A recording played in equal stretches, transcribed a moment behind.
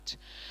that.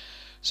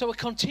 So we're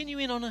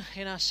continuing on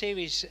in our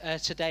series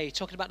today,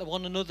 talking about the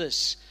one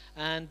another's.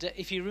 And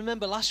if you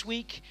remember last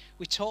week,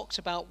 we talked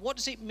about what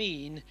does it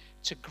mean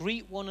to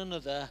greet one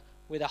another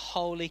with a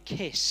holy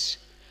kiss.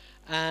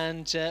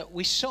 And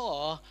we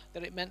saw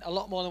that it meant a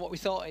lot more than what we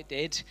thought it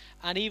did.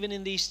 And even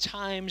in these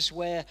times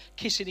where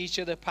kissing each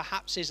other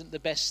perhaps isn't the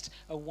best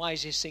and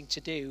wisest thing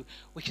to do,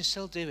 we can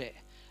still do it.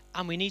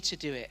 And we need to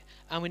do it.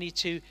 And we need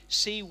to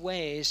see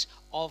ways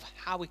of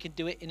how we can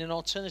do it in an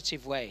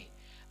alternative way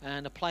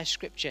and apply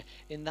scripture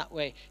in that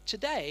way.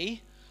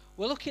 Today,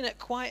 we're looking at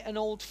quite an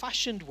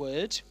old-fashioned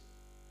word.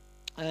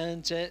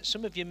 And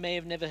some of you may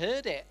have never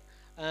heard it.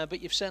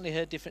 But you've certainly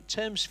heard different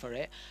terms for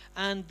it.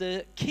 And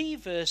the key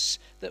verse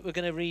that we're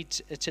going to read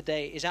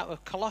today is out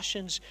of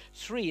Colossians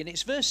 3, and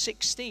it's verse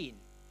 16.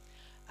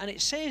 And it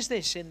says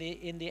this in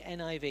the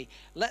NIV: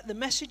 "Let the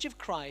message of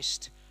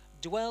Christ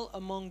dwell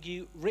among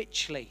you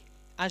richly,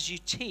 as you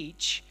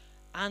teach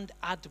and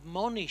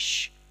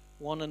admonish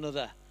one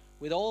another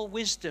with all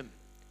wisdom,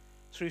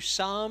 through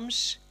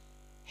psalms,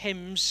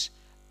 hymns,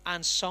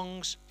 and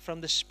songs from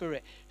the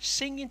Spirit,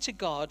 singing to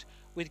God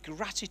with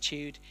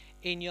gratitude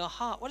in your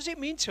heart." What does it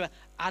mean to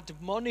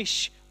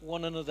admonish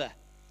one another?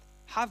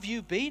 Have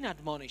you been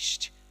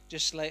admonished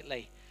just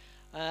lately?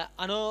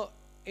 I know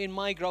in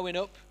my growing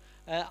up,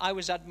 I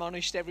was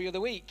admonished every other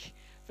week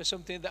for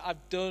something that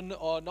I've done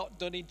or not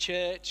done in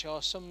church,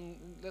 or some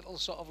little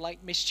sort of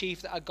like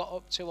mischief that I got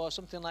up to or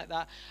something like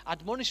that.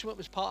 Admonishment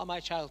was part of my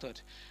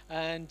childhood,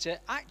 and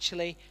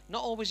actually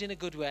not always in a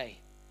good way.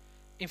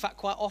 In fact,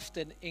 quite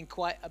often in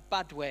quite a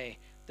bad way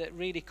that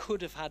really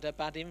could have had a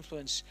bad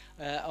influence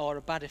or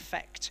a bad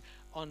effect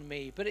on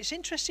me. But it's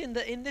interesting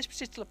that in this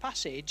particular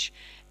passage,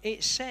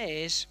 it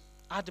says,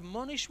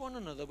 admonish one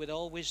another with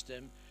all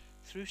wisdom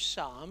through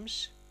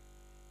psalms,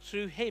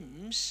 through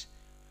hymns,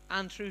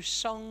 and through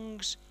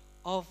songs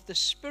of the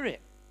Spirit.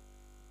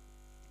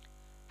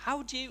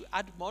 How do you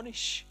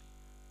admonish,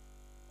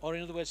 or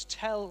in other words,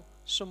 tell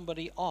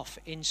somebody off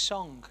in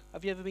song?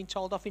 Have you ever been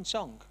told off in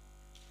song?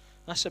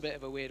 That's a bit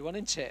of a weird one,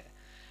 isn't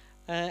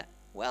it?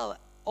 Well,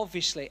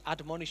 obviously,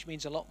 admonish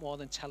means a lot more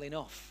than telling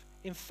off.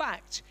 In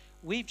fact,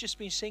 we've just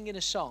been singing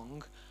a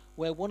song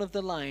where one of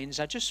the lines,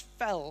 I just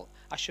felt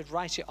I should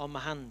write it on my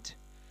hand.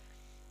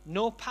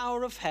 No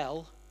power of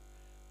hell,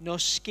 no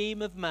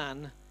scheme of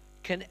man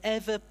can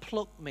ever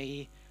pluck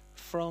me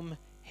from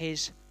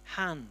his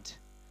hand.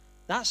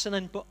 That's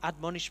an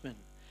admonishment.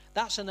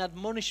 That's an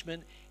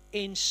admonishment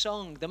in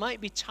song. There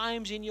might be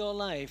times in your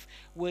life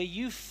where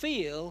you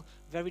feel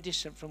very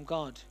distant from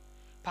God.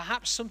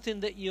 Perhaps something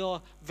that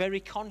you're very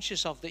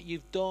conscious of that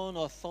you've done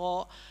or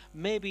thought,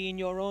 maybe in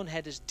your own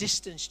head, has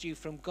distanced you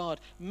from God.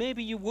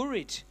 Maybe you're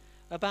worried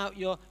about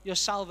your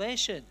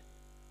salvation.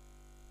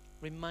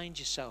 Remind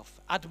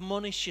yourself,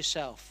 admonish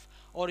yourself.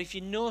 Or if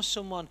you know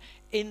someone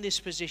in this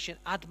position,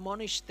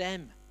 admonish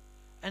them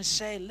and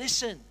say,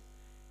 listen,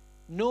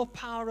 no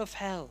power of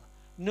hell,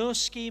 no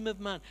scheme of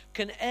man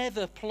can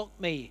ever pluck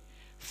me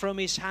from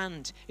his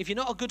hand. If you're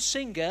not a good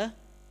singer,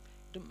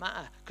 it doesn't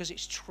matter, because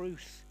it's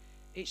truth.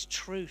 It's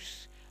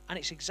truth, and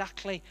it's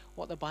exactly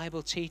what the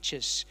Bible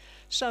teaches.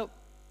 So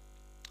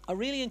I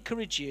really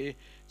encourage you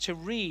to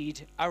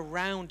read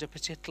around a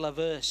particular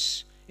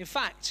verse. In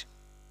fact,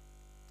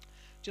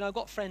 do you know, I've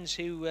got friends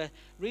who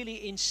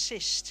really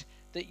insist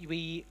that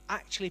we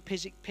actually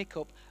pick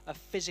up a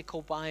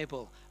physical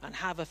Bible and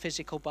have a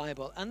physical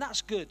Bible, and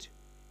that's good.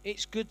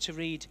 It's good to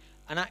read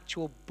an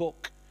actual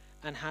book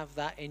and have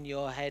that in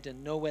your head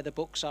and know where the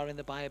books are in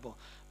the Bible.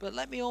 But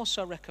let me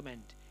also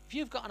recommend, if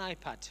you've got an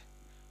iPad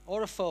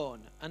or a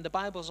phone and the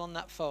Bible's on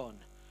that phone,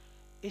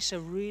 it's a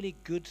really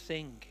good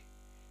thing.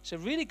 It's a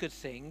really good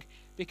thing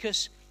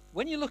because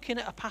when you're looking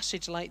at a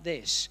passage like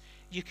this,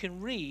 you can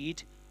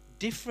read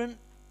different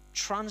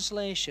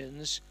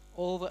translations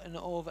over and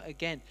over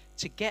again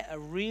to get a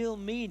real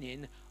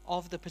meaning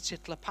of the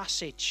particular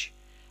passage.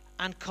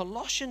 And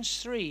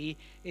Colossians 3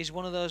 is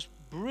one of those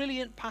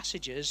brilliant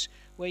passages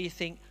where you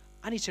think,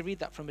 I need to read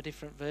that from a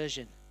different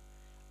version.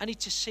 I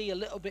need to see a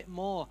little bit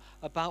more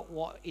about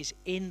what is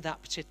in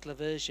that particular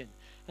version.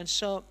 And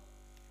so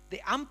the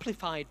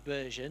amplified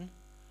version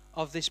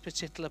of this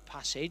particular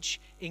passage,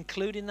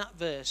 including that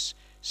verse,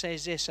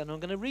 says this, and I'm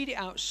going to read it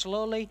out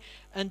slowly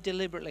and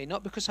deliberately,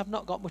 not because I've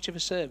not got much of a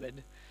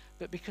sermon,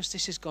 but because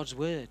this is God's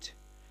word.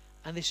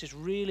 And this is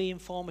really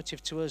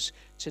informative to us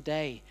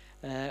today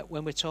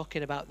when we're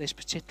talking about this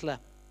particular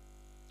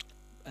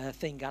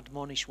thing,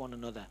 admonish one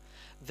another.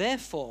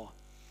 Therefore,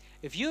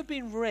 if you have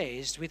been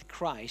raised with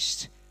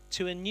Christ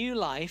to a new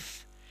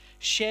life,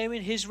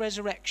 sharing his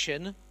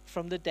resurrection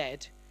from the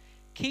dead,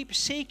 keep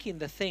seeking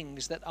the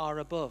things that are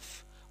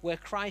above, where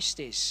Christ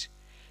is,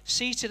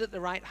 seated at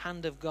the right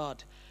hand of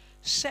God.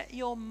 Set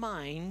your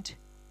mind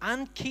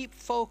and keep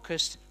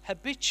focused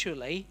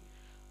habitually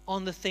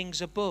on the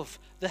things above,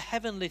 the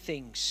heavenly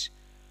things,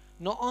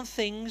 not on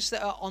things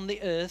that are on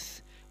the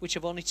earth, which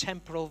have only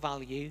temporal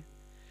value.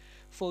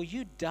 For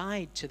you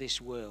died to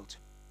this world,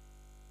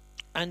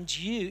 and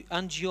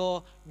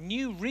your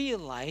new real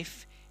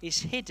life is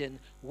hidden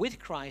with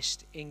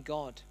Christ in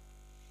God.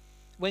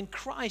 when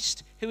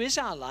Christ, who is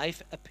our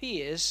life,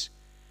 appears,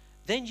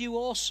 then you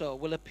also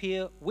will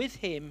appear with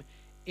him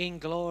in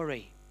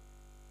glory.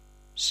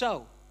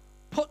 So,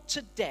 put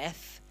to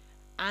death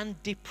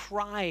and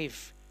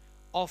deprive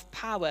of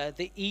power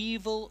the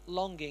evil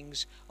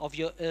longings of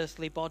your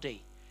earthly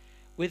body,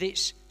 with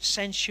its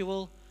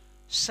sensual,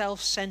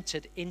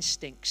 self-centered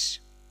instincts,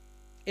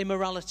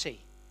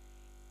 immorality,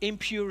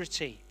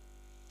 impurity,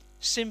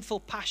 sinful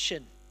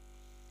passion,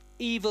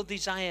 evil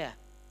desire,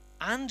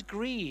 and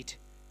greed,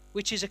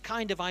 which is a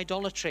kind of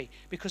idolatry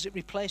because it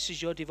replaces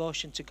your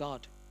devotion to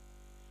God.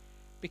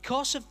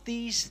 Because of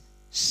these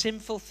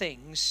sinful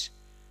things,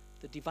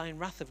 the divine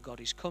wrath of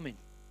God is coming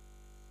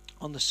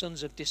on the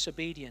sons of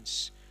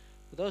disobedience,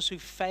 for those who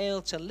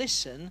fail to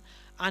listen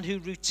and who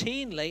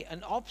routinely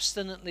and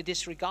obstinately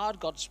disregard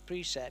God's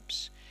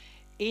precepts.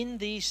 In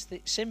these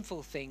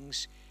sinful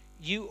things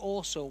you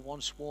also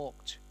once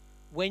walked,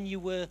 when you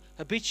were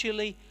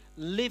habitually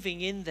living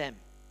in them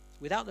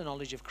without the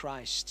knowledge of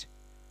Christ.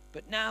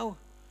 But now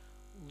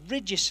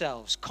rid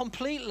yourselves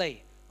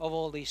completely of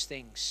all these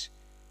things.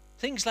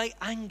 Things like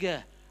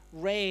anger,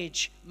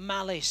 rage,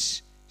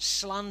 malice,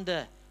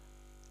 slander,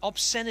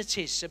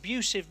 obscenities,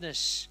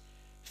 abusiveness,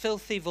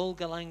 filthy,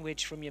 vulgar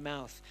language from your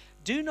mouth.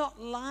 Do not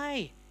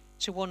lie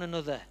to one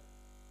another,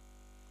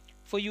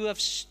 for you have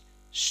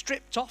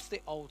stripped off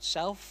the old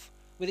self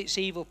with its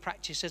evil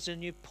practices,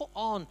 and you put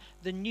on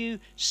the new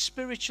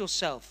spiritual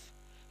self,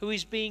 who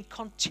is being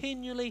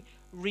continually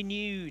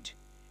renewed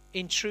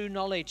in true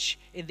knowledge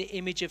in the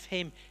image of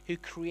him who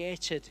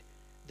created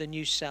the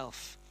new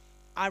self.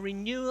 A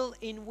renewal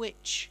in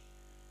which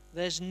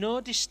there's no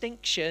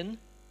distinction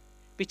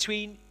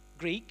between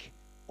Greek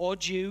or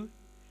Jew,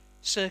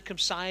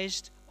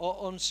 circumcised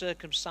or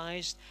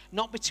uncircumcised,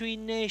 not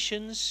between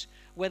nations,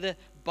 whether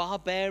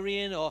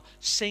barbarian or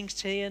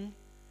Scythian,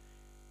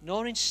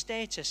 nor in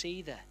status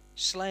either,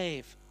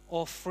 slave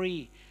or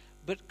free,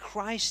 but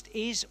Christ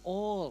is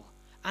all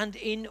and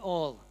in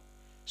all.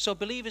 So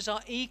believers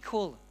are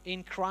equal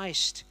in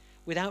Christ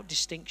without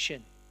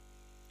distinction.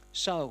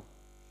 So,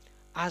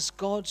 as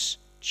God's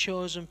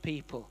chosen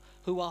people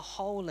who are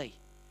holy,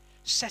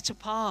 set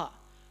apart,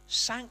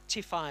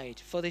 sanctified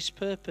for this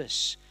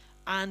purpose,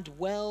 and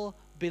well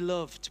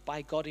beloved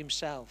by God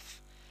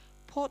himself,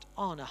 put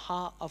on a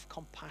heart of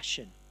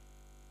compassion,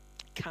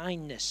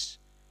 kindness,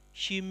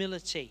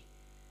 humility,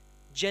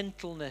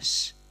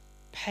 gentleness,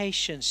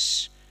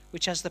 patience,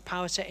 which has the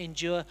power to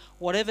endure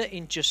whatever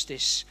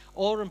injustice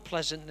or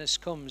unpleasantness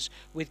comes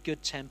with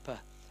good temper,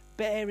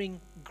 bearing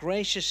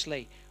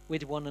graciously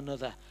with one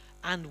another,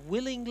 and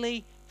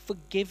willingly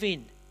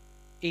forgiving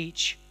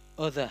each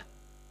other.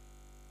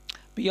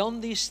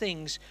 Beyond these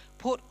things,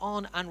 put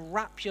on and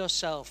wrap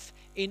yourself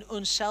in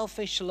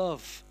unselfish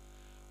love,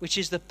 which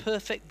is the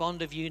perfect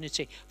bond of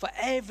unity. For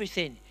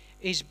everything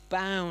is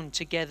bound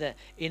together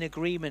in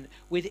agreement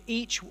with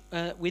each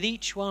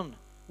one,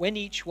 when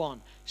each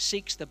one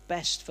seeks the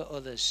best for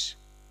others.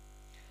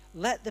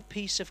 Let the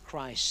peace of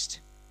Christ,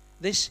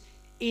 this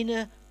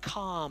inner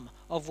calm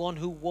of one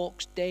who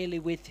walks daily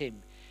with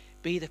him,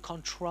 be the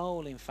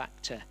controlling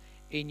factor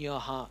in your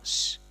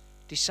hearts,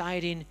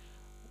 deciding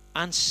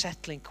and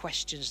settling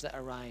questions that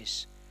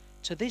arise.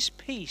 To this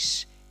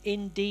peace,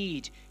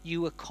 indeed,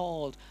 you were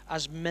called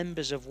as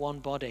members of one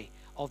body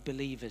of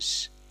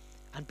believers.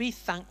 And be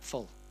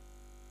thankful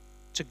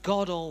to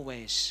God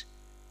always.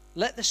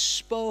 Let the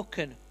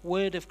spoken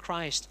word of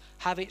Christ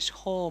have its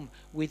home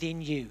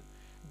within you,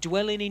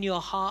 dwelling in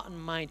your heart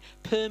and mind,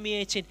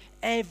 permeating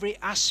every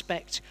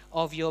aspect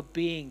of your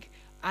being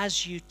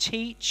as you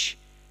teach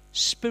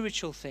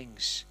spiritual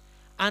things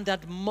and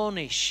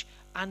admonish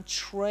and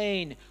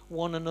train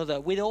one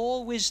another with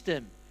all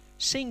wisdom,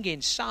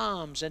 singing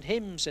psalms and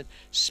hymns and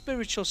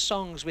spiritual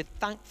songs with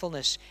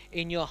thankfulness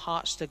in your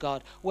hearts to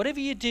God. Whatever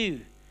you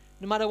do,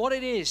 no matter what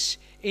it is,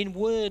 in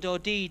word or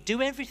deed,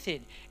 do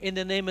everything in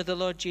the name of the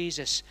Lord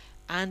Jesus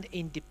and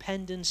in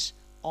dependence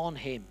on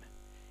him,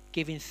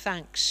 giving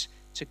thanks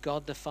to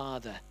God the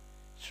Father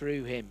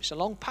through him. It's a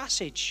long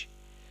passage,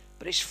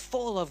 but it's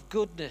full of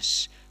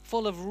goodness,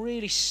 full of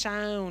really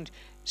sound,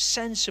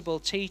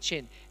 sensible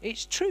teaching.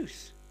 It's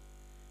truth.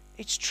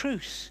 It's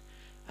truth.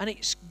 And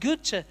it's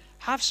good to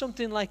have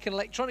something like an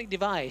electronic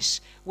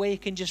device where you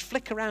can just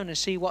flick around and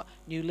see what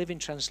New Living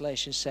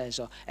Translation says,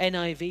 or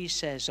NIV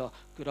says, or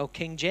good old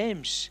King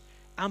James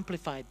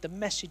Amplified, the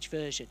Message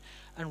version,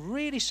 and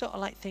really sort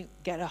of like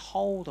get a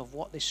hold of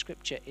what this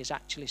scripture is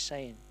actually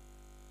saying.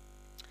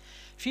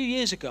 A few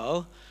years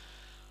ago,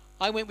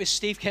 I went with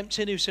Steve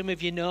Kempton, who some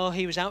of you know.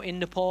 He was out in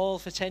Nepal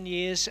for 10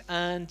 years,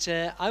 and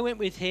I went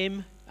with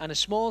him and a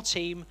small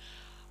team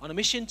on a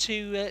mission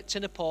to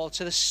Nepal,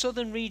 to the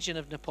southern region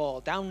of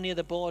Nepal, down near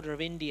the border of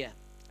India.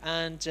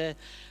 And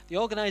the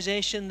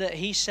organization that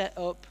he set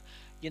up,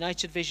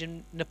 United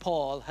Vision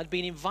Nepal, had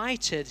been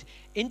invited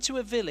into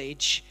a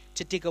village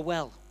to dig a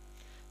well.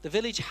 The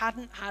village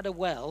hadn't had a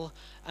well,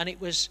 and it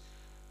was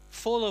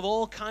full of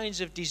all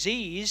kinds of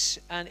disease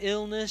and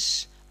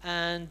illness,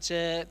 and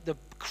the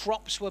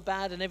crops were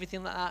bad and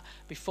everything like that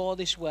before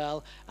this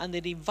well. And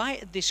they'd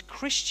invited this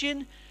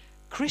Christian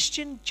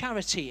Christian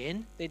charity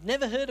in. They'd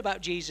never heard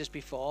about Jesus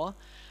before,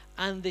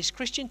 and this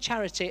Christian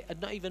charity had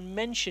not even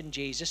mentioned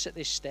Jesus at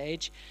this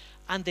stage,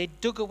 and they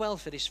dug a well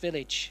for this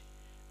village.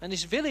 And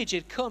this village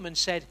had come and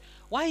said,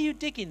 "Why are you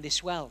digging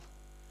this well?"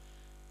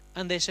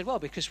 And they said, "Well,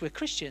 because we're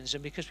Christians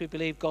and because we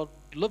believe God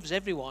loves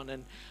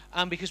everyone,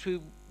 and because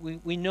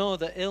we know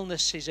that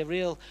illness is a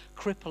real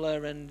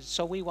crippler, and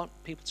so we want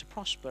people to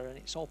prosper, and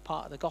it's all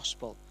part of the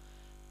gospel."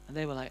 And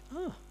they were like,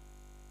 "Oh,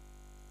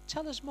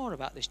 tell us more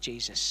about this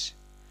Jesus."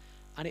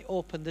 And it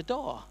opened the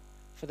door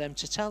for them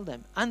to tell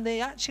them. And they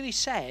actually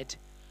said,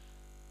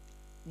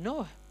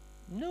 no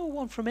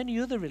one from any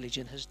other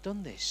religion has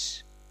done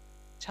this.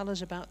 Tell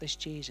us about this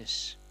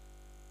Jesus.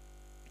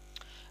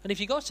 And if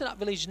you go to that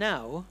village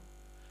now,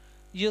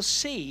 you'll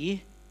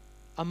see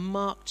a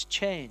marked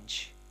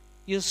change.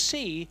 You'll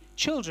see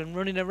children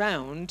running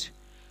around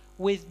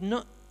with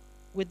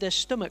their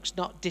stomachs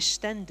not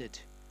distended,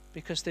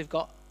 because they've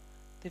got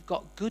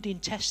good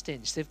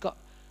intestines. They've got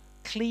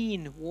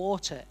clean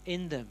water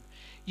in them.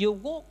 You'll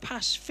walk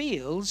past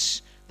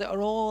fields that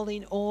are all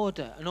in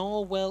order and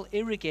all well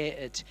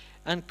irrigated,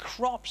 and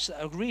crops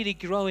that are really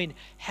growing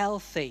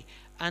healthy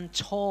and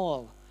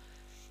tall.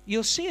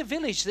 You'll see a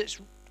village that's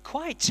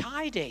quite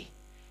tidy,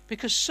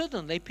 because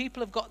suddenly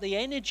people have got the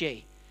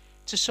energy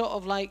to sort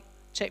of like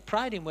take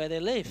pride in where they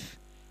live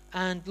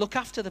and look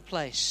after the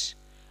place.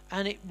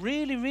 And it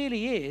really,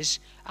 really is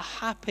a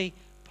happy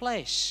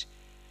place.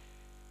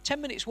 10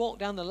 minutes walk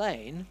down the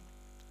lane,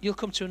 you'll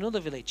come to another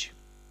village.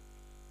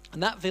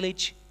 And that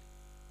village,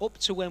 up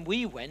to when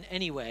we went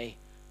anyway,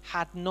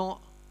 had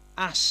not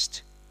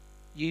asked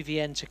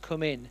UVN to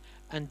come in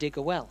and dig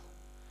a well.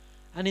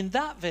 And in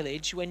that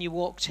village, when you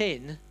walked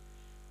in,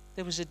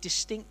 there was a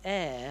distinct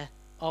air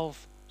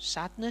of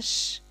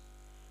sadness,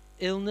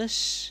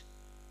 illness,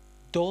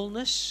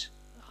 dullness.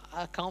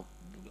 I can't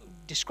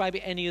describe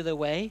it any other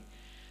way.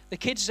 The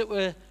kids that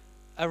were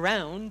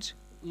around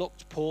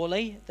looked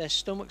poorly. Their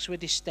stomachs were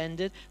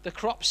distended. The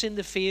crops in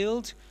the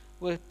field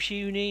were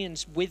puny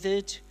and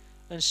withered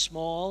and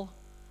small.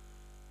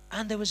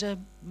 And there was a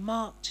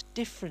marked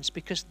difference,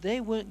 because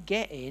they weren't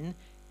getting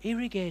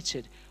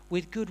irrigated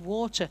with good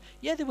water.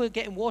 Yeah, they were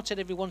getting watered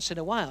every once in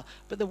a while,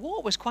 but the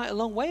water was quite a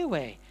long way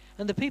away,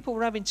 and the people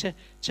were having to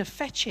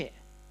fetch it.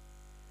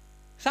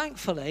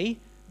 Thankfully,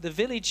 the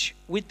village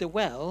with the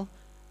well,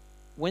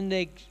 when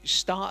they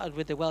started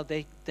with the well,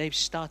 they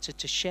started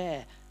to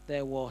share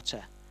their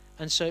water.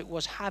 And so it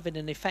was having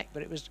an effect,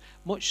 but it was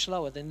much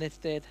slower than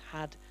if they'd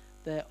had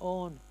their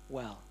own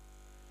well.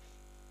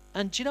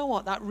 And do you know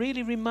what? That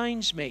really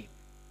reminds me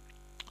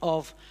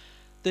of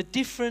the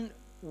different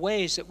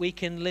ways that we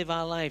can live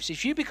our lives.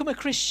 If you become a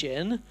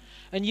Christian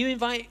and you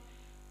invite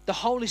the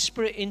Holy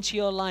Spirit into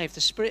your life,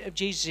 the Spirit of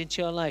Jesus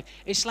into your life,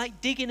 it's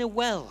like digging a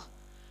well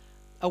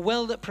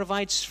that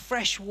provides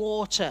fresh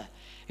water.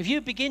 If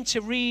you begin to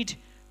read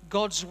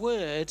God's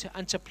word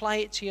and to apply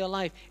it to your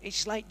life,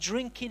 it's like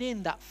drinking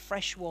in that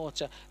fresh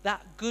water,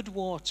 that good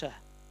water.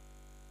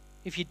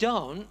 If you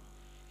don't,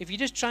 if you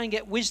just try and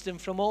get wisdom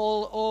from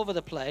all over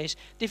the place,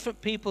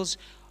 different people's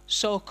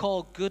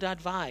so-called good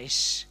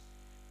advice,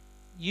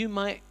 you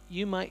might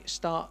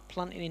start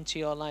planting into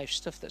your life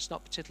stuff that's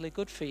not particularly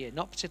good for you,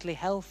 not particularly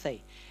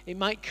healthy. It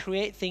might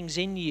create things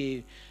in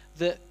you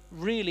that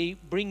really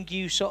bring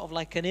you sort of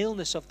like an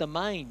illness of the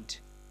mind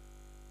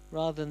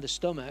rather than the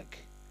stomach,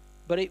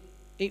 but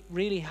it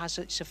really has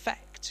its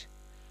effect.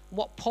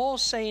 What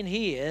Paul's saying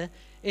here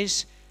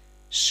is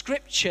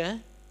Scripture,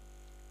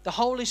 the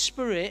Holy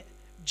Spirit,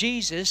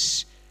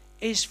 Jesus,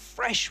 is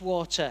fresh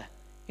water.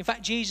 In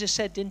fact, Jesus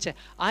said, didn't he,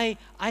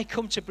 I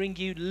come to bring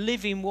you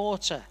living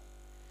water.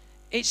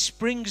 It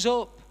springs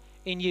up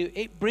in you.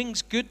 It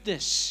brings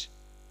goodness.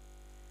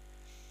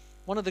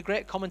 One of the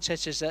great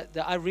commentators that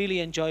I really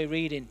enjoy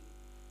reading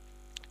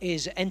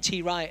is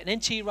N.T. Wright. And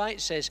N.T.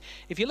 Wright says,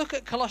 if you look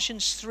at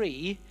Colossians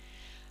 3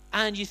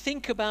 and you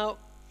think about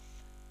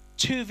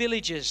two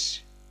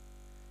villages,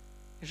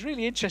 it's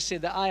really interesting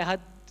that I had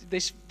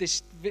this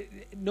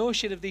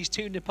notion of these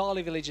two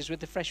Nepali villages with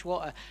the fresh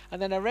water. And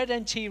then I read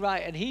N.T.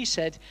 Wright, and he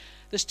said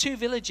there's two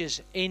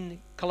villages in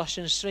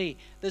Colossians 3.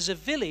 There's a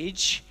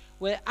village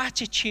where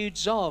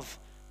attitudes of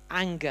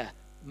anger,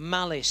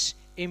 malice,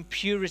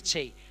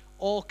 impurity,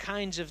 all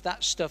kinds of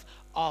that stuff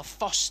are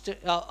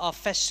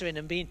festering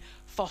and being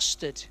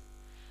fostered.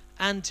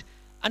 And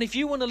if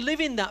you want to live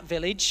in that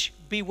village,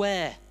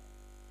 beware,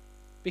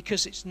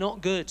 because it's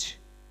not good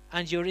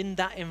and you're in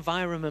that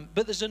environment.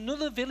 But there's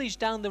another village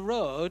down the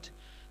road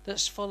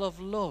that's full of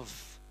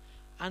love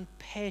and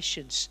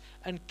patience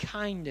and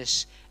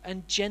kindness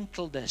and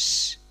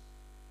gentleness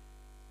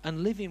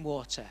and living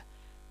water.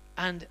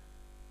 And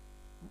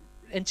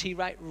N.T.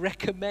 Wright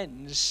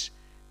recommends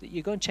that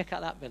you go and check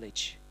out that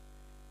village,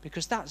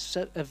 because that's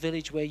a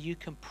village where you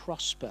can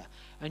prosper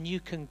and you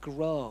can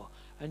grow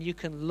and you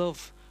can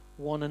love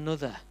one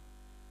another.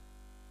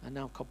 And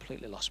now I've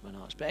completely lost my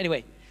notes. But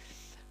anyway,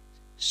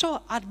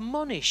 so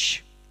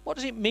admonish. What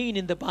does it mean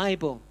in the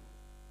Bible?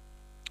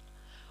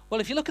 Well,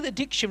 if you look at the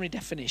dictionary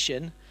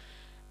definition,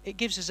 it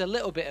gives us a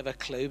little bit of a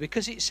clue,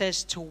 because it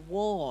says to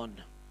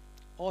warn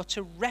or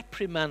to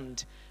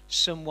reprimand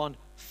someone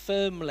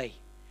firmly.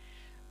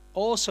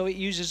 Also, it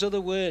uses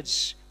other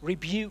words: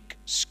 rebuke,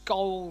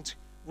 scold,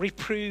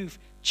 reprove,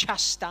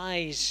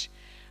 chastise.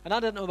 And I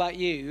don't know about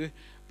you,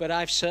 but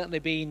I've certainly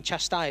been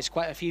chastised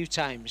quite a few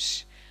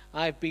times.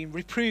 I've been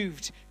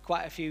reproved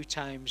quite a few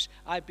times.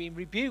 I've been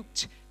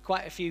rebuked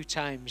quite a few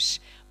times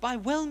by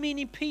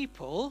well-meaning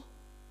people,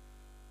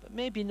 but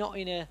maybe not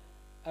in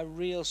a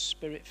real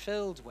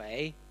spirit-filled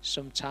way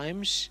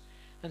sometimes.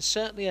 And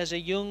certainly as a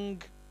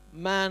young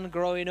man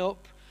growing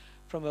up,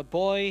 from a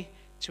boy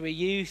to a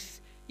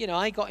youth,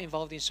 I got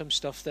involved in some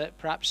stuff that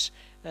perhaps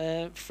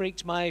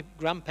freaked my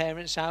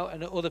grandparents out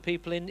and other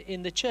people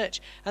in the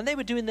church. And they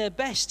were doing their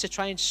best to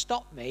try and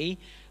stop me,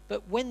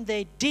 but when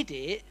they did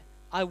it,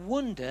 I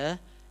wonder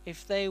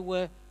if they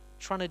were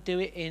trying to do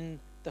it in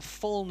the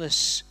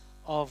fullness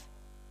of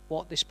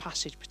what this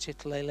passage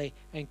particularly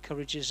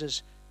encourages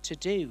us to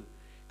do.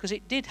 Because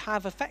it did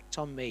have effect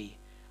on me.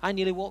 I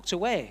nearly walked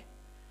away.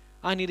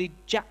 I nearly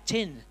jacked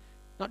in,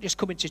 not just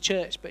coming to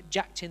church, but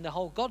jacked in the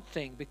whole God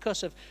thing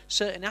because of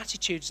certain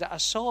attitudes that I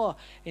saw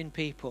in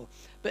people.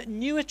 But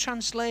newer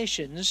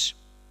translations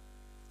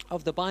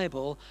of the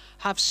Bible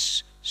have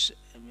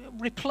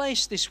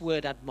replaced this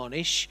word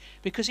admonish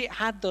because it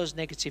had those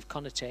negative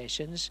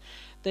connotations.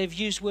 They've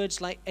used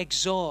words like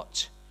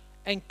exhort,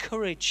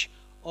 encourage,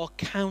 or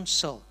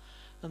counsel.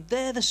 And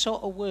they're the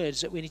sort of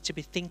words that we need to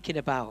be thinking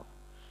about.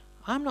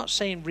 I'm not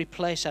saying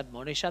replace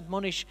admonish.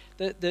 Admonish,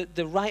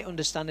 the right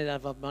understanding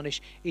of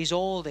admonish is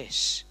all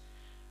this.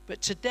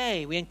 But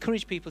today we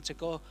encourage people to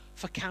go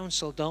for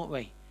counsel, don't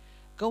we?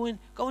 Go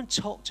and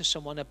talk to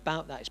someone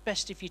about that. It's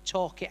best if you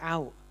talk it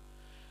out.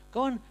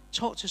 Go and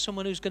talk to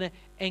someone who's going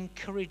to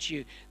encourage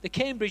you. The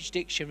Cambridge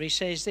Dictionary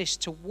says this: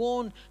 to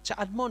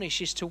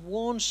admonish is to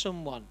warn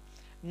someone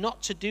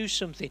not to do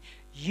something,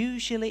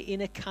 usually in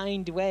a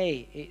kind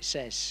way, it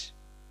says.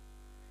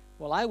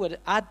 Well, I would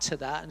add to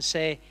that and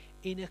say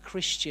in a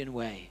Christian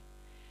way,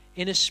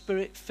 in a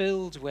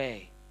spirit-filled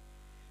way.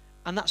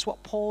 And that's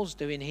what Paul's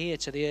doing here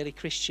to the early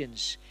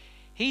Christians.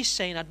 He's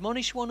saying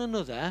admonish one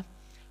another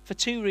for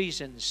two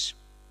reasons.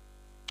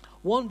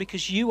 One,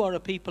 because you are a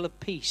people of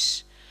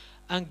peace,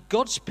 and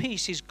God's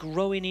peace is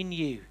growing in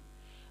you.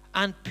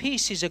 And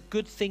peace is a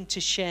good thing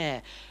to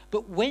share.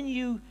 But when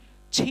you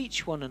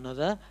teach one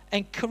another,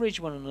 encourage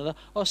one another,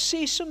 or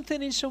see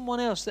something in someone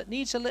else that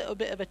needs a little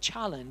bit of a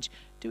challenge,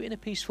 do it in a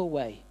peaceful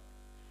way.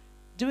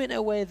 Do it in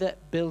a way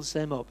that builds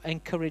them up,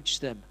 encourages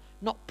them,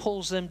 not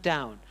pulls them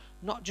down,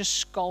 not just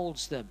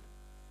scolds them.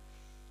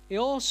 He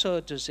also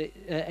does it,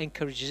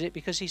 encourages it,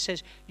 because he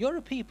says, you're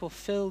a people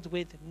filled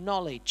with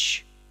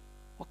knowledge.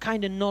 What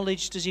kind of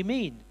knowledge does he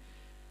mean?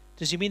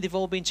 Does he mean they've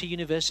all been to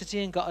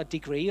university and got a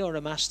degree or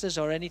a master's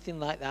or anything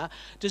like that?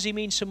 Does he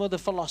mean some other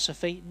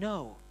philosophy?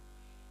 No.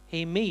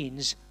 He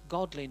means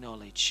godly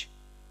knowledge.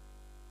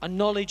 A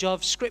knowledge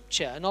of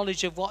Scripture, a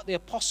knowledge of what the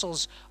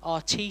apostles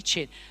are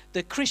teaching.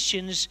 The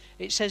Christians,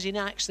 it says in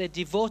Acts, they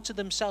devoted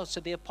themselves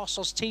to the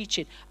apostles'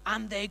 teaching,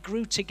 and they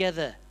grew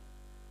together.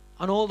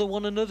 And all the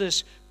one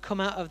another's come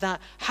out of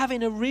that.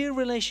 Having a real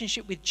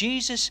relationship with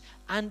Jesus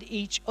and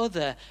each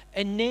other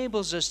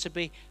enables us to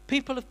be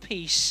people of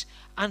peace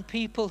and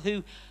people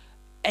who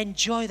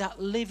enjoy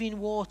that living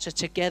water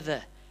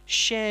together,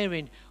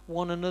 sharing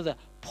one another,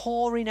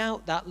 pouring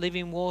out that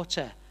living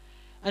water.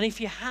 And if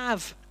you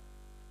have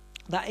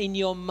that in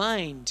your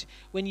mind,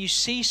 when you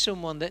see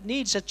someone that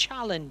needs a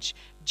challenge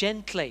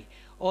gently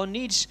or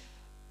needs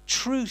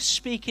truth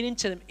speaking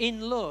into them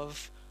in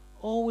love,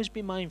 always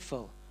be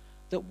mindful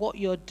that what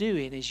you're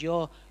doing is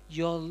you're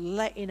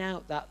letting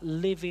out that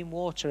living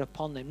water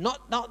upon them.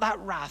 Not that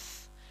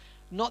wrath,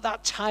 not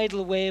that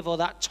tidal wave or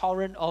that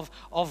torrent of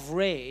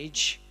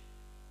rage,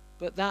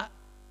 but that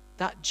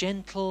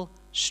gentle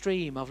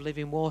stream of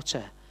living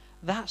water.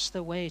 That's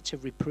the way to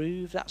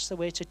reprove, that's the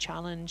way to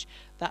challenge,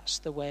 that's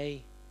the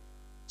way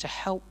to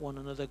help one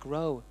another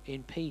grow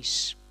in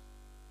peace.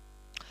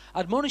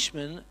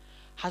 Admonishment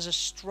has a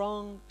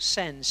strong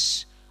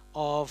sense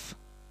of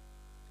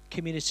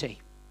community,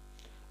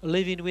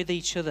 living with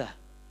each other,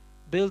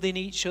 building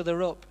each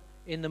other up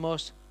in the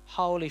most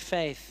holy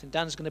faith. And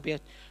Dan's going to be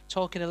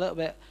talking a little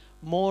bit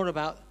more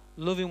about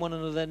loving one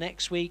another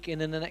next week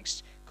and in the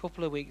next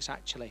couple of weeks,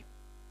 actually.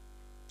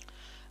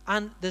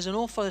 And there's an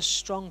awful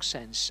strong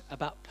sense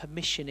about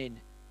permissioning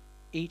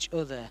each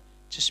other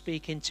to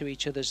speak into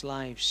each other's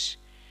lives.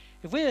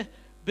 If we're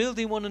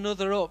building one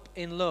another up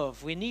in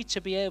love, we need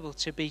to be able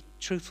to be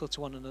truthful to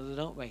one another,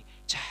 don't we?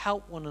 To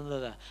help one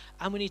another.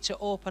 And we need to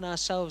open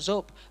ourselves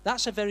up.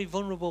 That's a very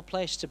vulnerable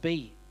place to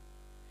be.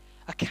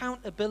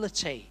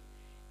 Accountability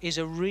is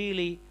a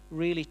really,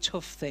 really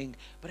tough thing,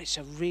 but it's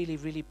a really,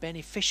 really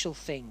beneficial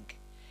thing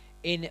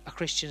in a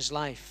Christian's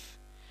life.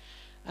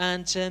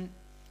 And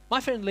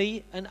my friend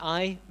Lee and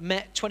I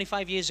met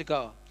 25 years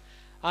ago.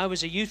 I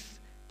was a youth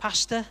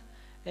pastor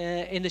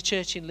in the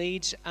church in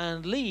Leeds,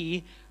 and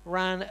Lee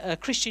ran a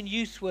Christian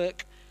youth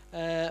work,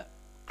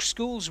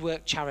 schools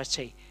work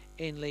charity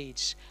in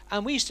Leeds.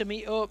 And we used to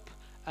meet up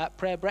at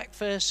prayer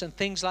breakfast and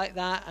things like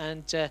that,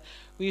 and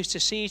we used to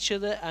see each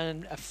other,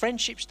 and a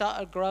friendship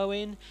started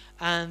growing,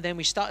 and then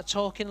we started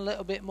talking a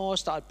little bit more,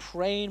 started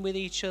praying with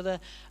each other,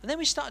 and then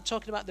we started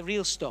talking about the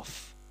real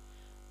stuff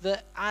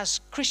that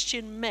as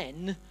Christian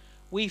men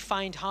we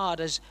find hard,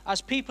 as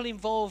people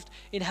involved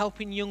in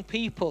helping young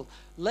people.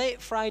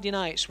 Late Friday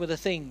nights were the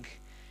thing.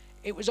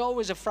 It was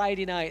always a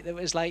Friday night that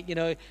was like,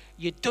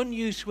 you'd done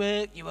youth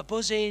work, you were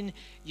buzzing,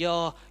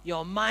 your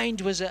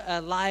mind was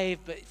alive,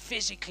 but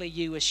physically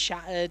you were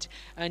shattered,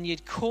 and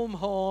you'd come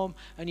home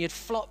and you'd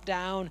flop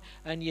down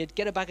and you'd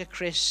get a bag of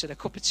crisps and a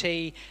cup of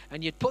tea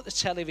and you'd put the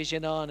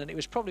television on, and it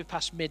was probably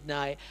past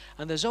midnight,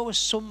 and there's always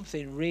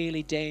something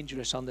really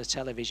dangerous on the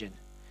television.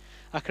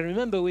 I can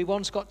remember we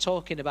once got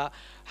talking about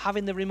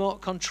having the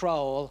remote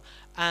control,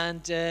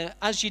 and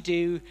as you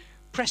do,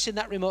 pressing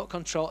that remote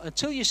control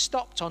until you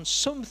stopped on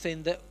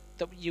something that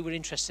you were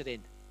interested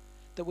in,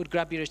 that would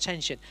grab your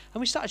attention.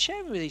 And we started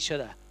sharing with each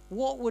other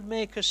what would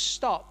make us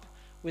stop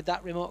with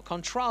that remote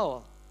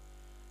control.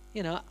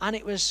 And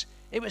it was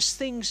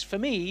things, for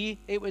me,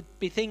 it would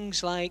be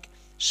things like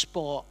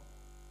sport.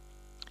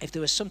 If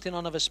there was something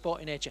on of a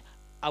sporting nature,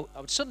 I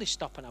would suddenly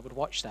stop and I would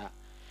watch that.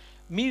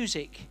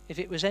 Music, if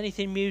it was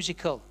anything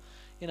musical,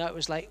 it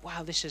was like,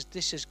 wow, this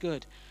is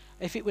good.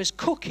 If it was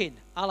cooking,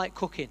 I like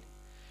cooking.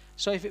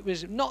 So if it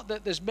was, not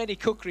that there's many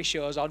cookery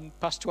shows on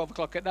past 12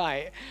 o'clock at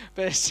night,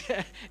 but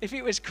if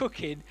it was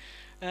cooking,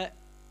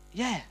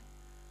 yeah.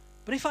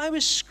 But if I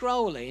was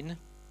scrolling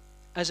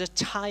as a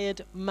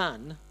tired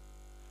man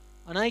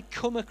and I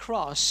come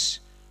across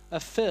a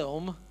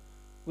film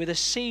with a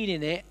scene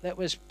in it that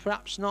was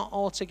perhaps not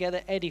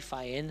altogether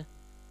edifying,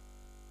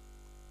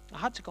 I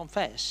had to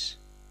confess,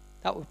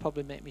 that would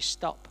probably make me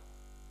stop.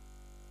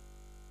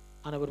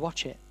 And I would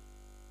watch it.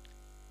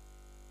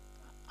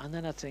 And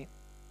then I'd think,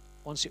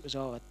 once it was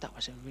over, that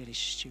was a really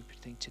stupid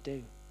thing to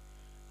do.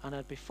 And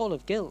I'd be full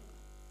of guilt.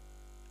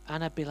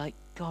 And I'd be like,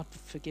 God,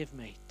 forgive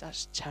me.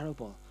 That's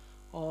terrible.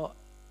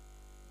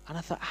 And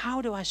I thought,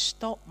 how do I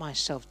stop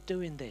myself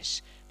doing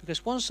this?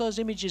 Because once those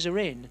images are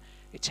in,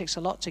 it takes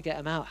a lot to get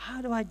them out.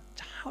 How do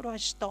I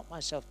stop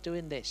myself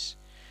doing this?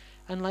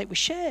 And like we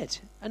shared.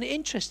 And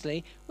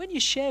interestingly, when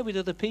you share with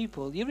other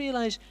people, you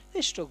realize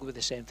they struggle with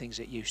the same things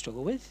that you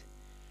struggle with.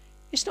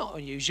 It's not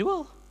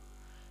unusual.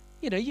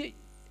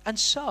 And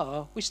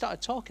so we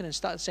started talking and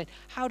started saying,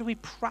 how do we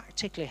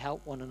practically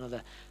help one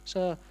another?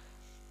 So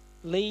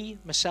Lee,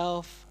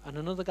 myself, and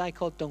another guy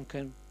called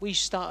Duncan, we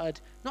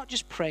started not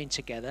just praying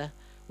together,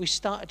 we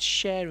started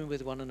sharing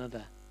with one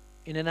another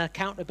in an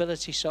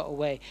accountability sort of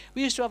way.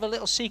 We used to have a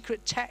little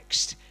secret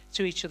text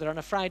to each other on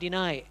a Friday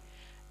night.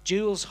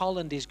 Jules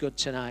Holland is good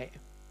tonight.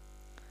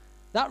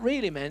 That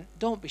really meant,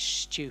 don't be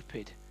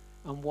stupid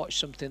and watch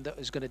something that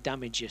is going to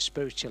damage you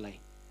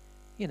spiritually.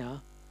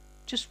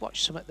 Just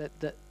watch something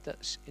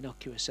that's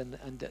innocuous and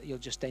that you'll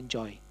just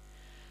enjoy.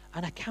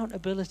 And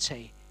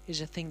accountability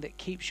is a thing that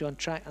keeps you on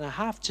track. And I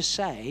have to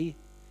say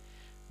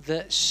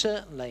that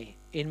certainly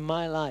in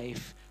my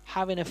life,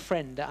 having a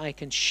friend that I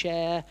can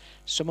share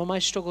some of my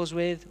struggles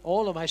with,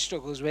 all of my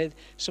struggles with,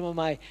 some of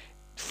my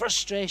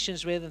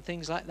frustrations with and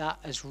things like that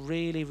has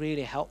really,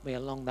 really helped me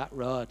along that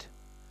road.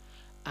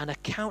 And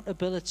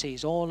accountability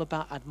is all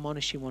about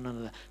admonishing one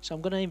another. So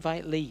I'm going to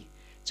invite Lee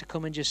to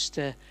come and just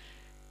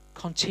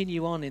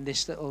continue on in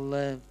this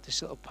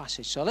little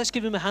passage. So let's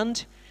give him a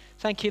hand.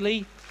 Thank you,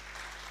 Lee.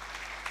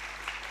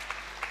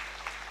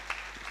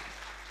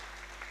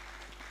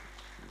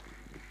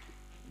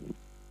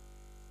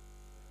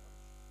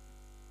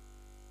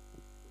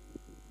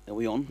 Are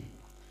we on?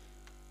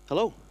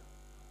 Hello.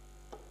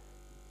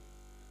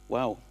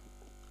 Wow.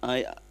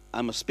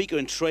 I'm a speaker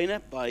and trainer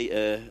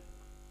by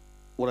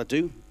what I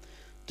do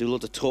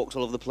loads of talks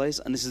all over the place,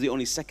 and this is the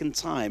only second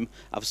time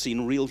I've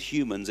seen real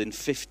humans in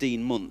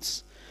 15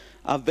 months.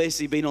 I've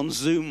basically been on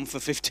Zoom for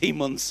 15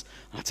 months.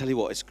 I tell you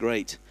what, it's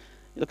great.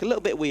 You look a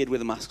little bit weird with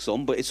the masks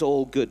on, but it's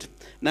all good.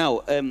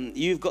 Now,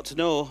 you've got to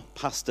know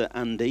Pastor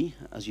Andy,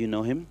 as you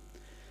know him.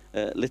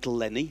 Little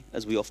Lenny,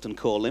 as we often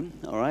call him,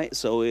 all right?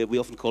 So we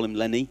often call him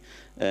Lenny.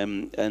 I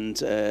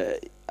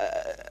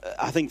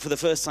think for the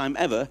first time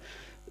ever,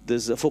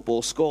 there's a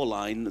football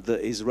scoreline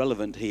that is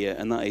relevant here,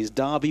 and that is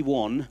Derby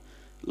 1,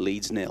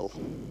 Leeds 0.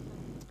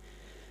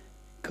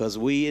 Because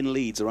we in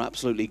Leeds are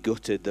absolutely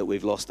gutted that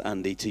we've lost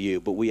Andy to you,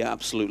 but we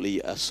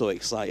absolutely are so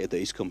excited that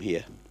he's come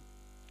here.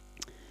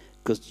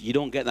 Because you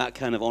don't get that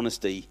kind of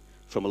honesty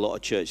from a lot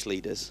of church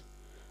leaders.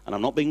 And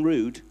I'm not being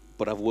rude,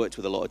 but I've worked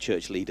with a lot of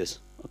church leaders,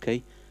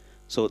 okay?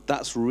 So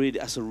that's a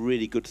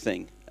really good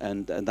thing,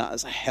 and that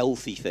is a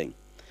healthy thing.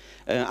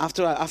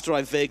 After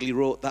I vaguely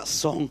wrote that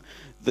song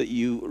that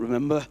you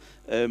remember,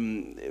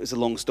 it was a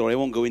long story, I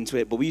won't go into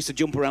it, but we used to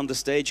jump around the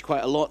stage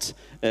quite a lot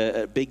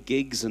at big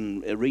gigs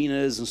and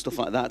arenas and stuff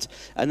like that.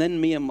 And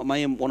then me and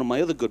one of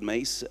my other good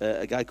mates,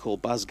 a guy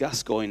called Baz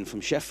Gascoigne from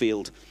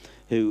Sheffield,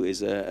 who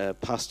is a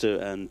pastor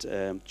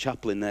and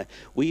chaplain there,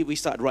 we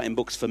started writing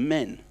books for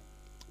men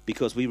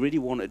because we really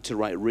wanted to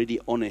write really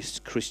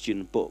honest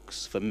Christian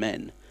books for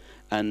men.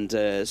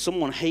 And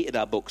someone hated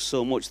our book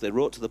so much they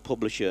wrote to the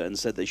publisher and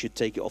said they should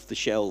take it off the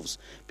shelves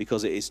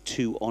because it is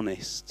too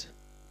honest.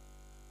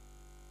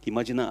 Can you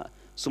imagine that?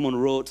 Someone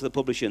wrote to the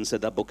publisher and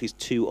said that book is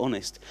too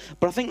honest.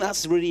 But I think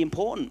that's really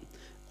important.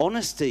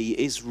 Honesty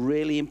is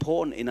really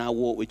important in our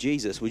walk with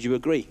Jesus. Would you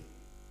agree?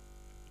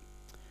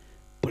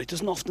 But it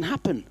doesn't often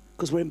happen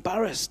because we're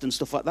embarrassed and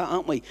stuff like that,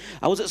 aren't we?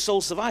 I was at Soul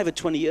Survivor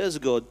 20 years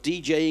ago,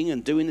 DJing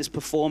and doing this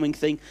performing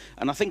thing,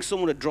 and I think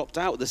someone had dropped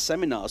out of the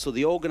seminar, so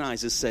the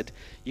organisers said,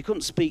 you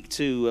couldn't speak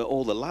to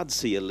all the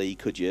lads here, Lee,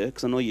 could you?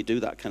 Because I know you do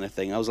that kind of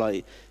thing. I was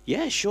like,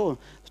 yeah, sure.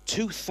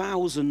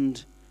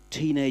 2,000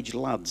 teenage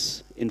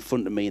lads in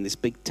front of me in this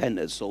big tent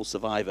at Soul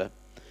Survivor,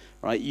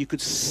 right? You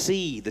could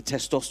see the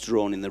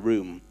testosterone in the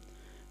room.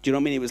 Do you know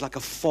what I mean? It was like a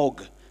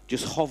fog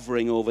just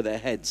hovering over their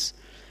heads.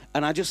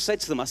 And I just said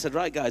to them, I said,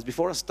 right, guys,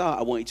 before I start,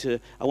 I want you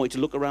to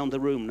look around the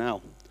room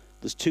now.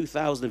 There's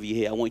 2,000 of you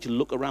here. I want you to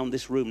look around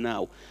this room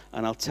now.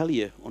 And I'll tell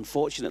you,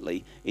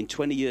 unfortunately, in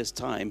 20 years'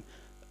 time,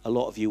 a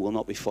lot of you will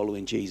not be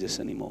following Jesus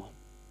anymore.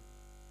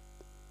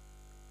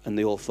 And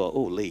they all thought,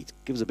 oh, Lee,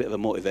 give us a bit of a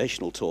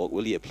motivational talk,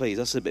 will you, please?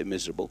 That's a bit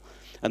miserable.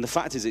 And the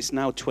fact is, it's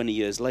now 20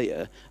 years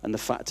later, and the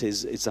fact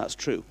is that's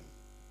true.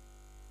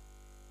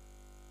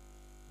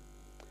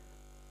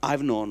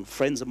 I've known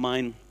friends of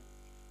mine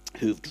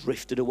who've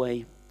drifted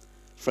away,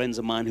 friends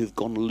of mine who've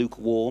gone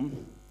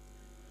lukewarm,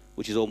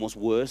 which is almost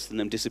worse than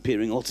them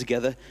disappearing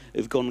altogether,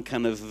 who've gone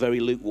kind of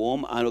very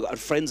lukewarm. I've got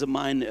friends of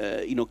mine,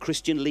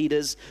 Christian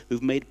leaders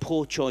who've made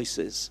poor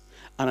choices.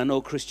 And I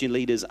know Christian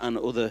leaders and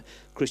other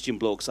Christian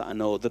blokes that I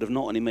know that have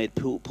not only made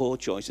poor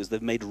choices,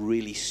 they've made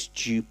really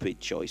stupid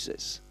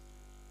choices.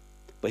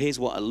 But here's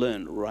what I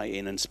learned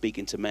writing and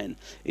speaking to men,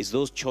 is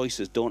those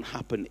choices don't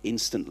happen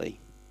instantly.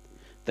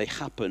 They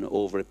happen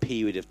over a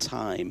period of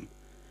time.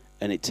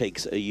 And it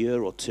takes a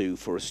year or two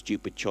for a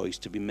stupid choice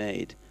to be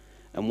made.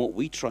 And what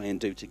we try and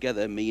do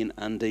together, me and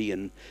Andy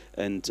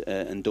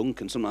and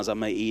Duncan, sometimes I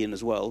may Ian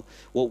as well,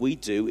 what we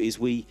do is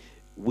we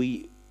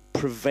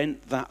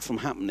prevent that from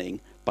happening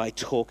by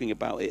talking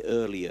about it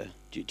earlier.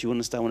 Do you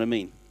understand what I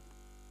mean?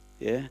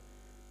 Yeah?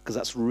 Because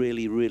that's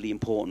really, really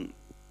important.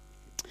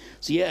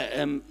 So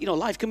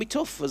life can be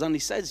tough, as Andy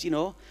says,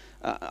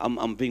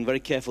 I'm being very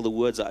careful the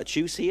words that I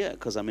choose here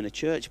because I'm in a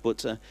church,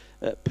 but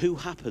poo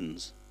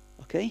happens,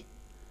 okay?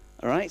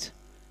 All right?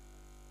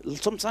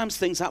 Sometimes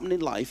things happen in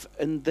life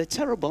and they're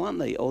terrible, aren't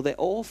they? Or they're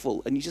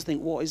awful. And you just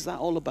think, what is that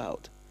all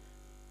about?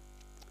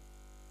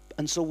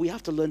 And so we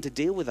have to learn to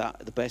deal with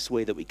that the best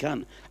way that we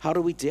can. How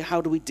do we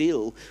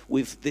deal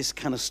with this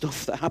kind of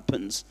stuff that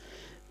happens?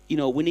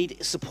 We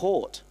need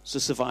support to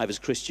survive as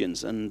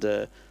Christians. And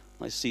nice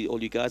to see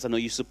all you guys. I know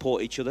you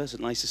support each other. So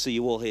nice to see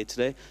you all here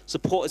today.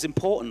 Support is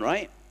important,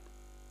 right?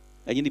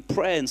 And you need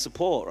prayer and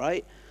support,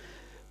 right?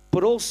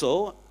 But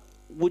also,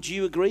 would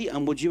you agree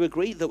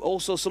that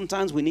also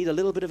sometimes we need a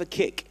little bit of a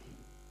kick?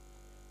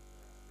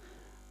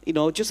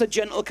 Just a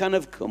gentle kind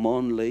of, come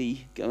on,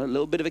 Lee, a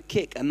little bit of a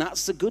kick. And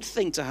that's a good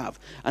thing to have.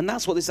 And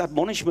that's what this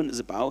admonishment is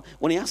about.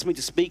 When he asked me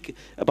to speak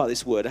about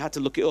this word, I had to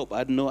look it up. I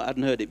hadn't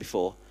heard it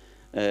before.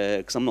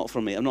 Because I'm not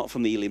from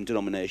the Elim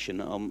denomination.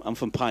 I'm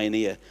from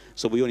Pioneer.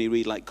 So we only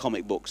read like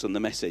comic books and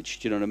the Message.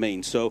 Do you know what I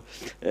mean? So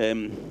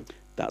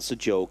that's a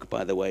joke,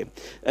 by the way.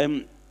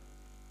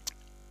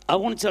 I just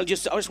want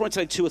to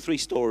tell you 2 or 3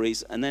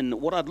 stories, and then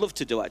what I'd love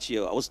to do actually,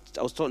 I was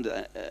talking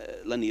to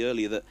Lenny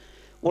earlier that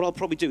what I'll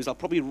probably do is I'll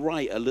probably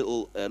write a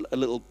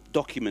little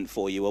document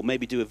for you, or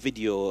maybe do a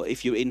video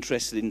if you're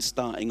interested in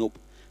starting up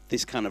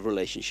this kind of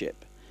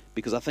relationship,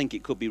 because I think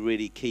it could be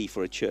really key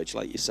for a church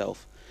like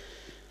yourself.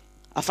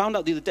 I found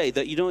out the other day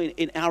that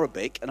in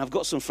Arabic, and I've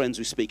got some friends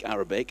who speak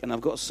Arabic, and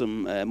I've got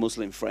some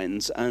Muslim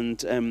friends,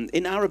 and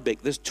in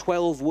Arabic there's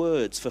 12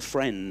 words for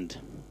friend.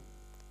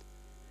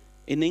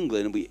 In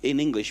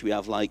English we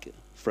have like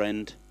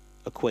friend,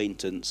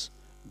 acquaintance,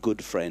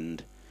 good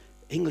friend.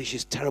 English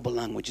is terrible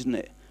language, isn't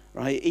it?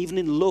 Right? Even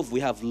in love we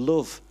have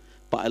love,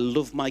 but I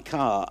love my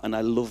car and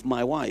I love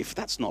my wife.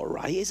 That's not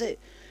right, is it?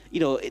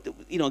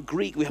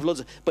 Greek we have loads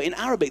of, but in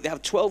Arabic they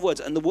have 12 words,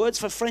 and the words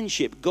for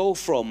friendship go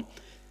from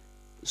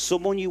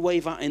someone you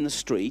wave at in the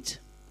street,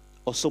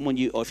 or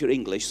if you're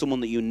English, someone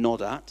that you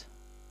nod at,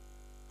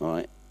 all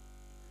right?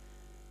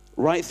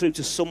 Right through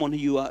to someone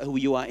who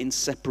you are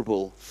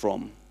inseparable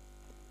from.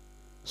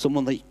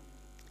 Someone that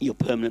you're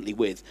permanently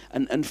with.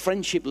 And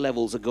friendship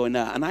levels are going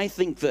out. And I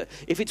think that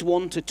if it's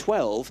 1 to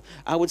 12,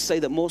 I would say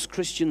that most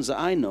Christians that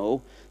I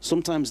know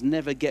sometimes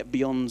never get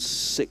beyond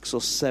 6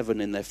 or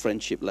 7 in their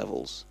friendship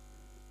levels.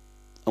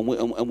 And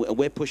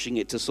we're pushing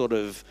it to sort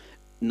of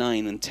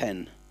 9 and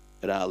 10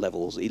 at our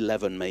levels,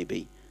 11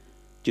 maybe.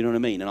 Do you know what I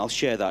mean? And I'll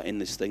share that in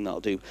this thing that I'll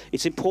do.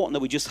 It's important that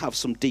we just have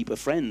some deeper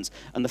friends.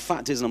 And the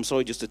fact is, and I'm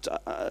sorry just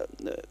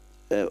to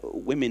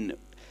women,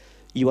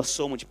 you are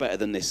so much better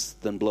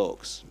than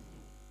blokes.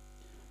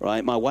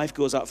 Right? My wife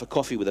goes out for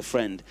coffee with a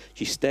friend.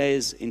 She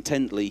stares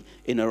intently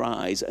in her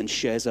eyes and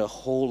shares her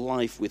whole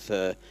life with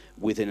her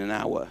within an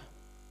hour.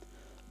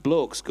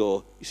 Blokes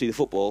go, you see the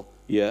football?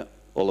 Yeah,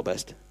 all the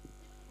best.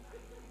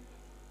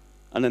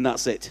 And then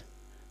that's it.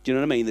 Do you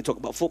know what I mean? They talk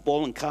about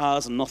football and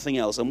cars and nothing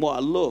else. And what I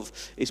love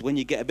is when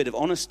you get a bit of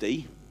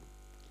honesty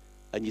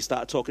and you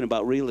start talking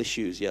about real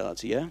issues,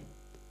 yeah?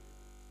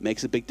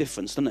 Makes a big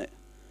difference, doesn't it?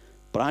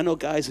 But I know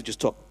guys who just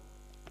talk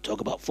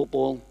about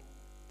football,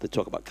 they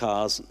talk about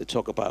cars, they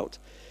talk about,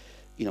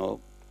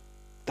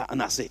 that, and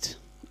that's it.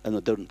 And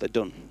they're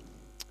done.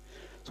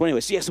 So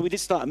anyway, so we did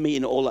start a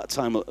meeting all that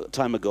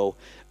time ago.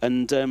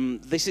 And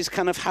this is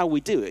kind of how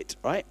we do it,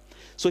 right?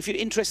 So if you're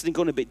interested in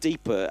going a bit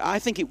deeper, I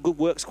think it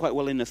works quite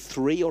well in a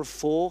 3 or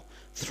 4.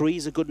 3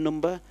 is a good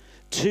number.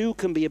 2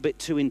 can be a bit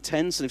too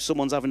intense, and if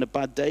someone's having a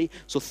bad day,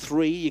 so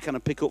 3 you kind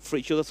of pick up for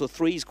each other. So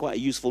 3 is quite a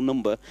useful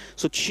number.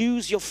 So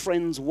choose your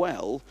friends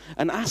well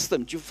and ask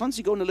them, do you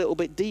fancy going a little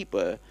bit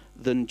deeper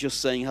than just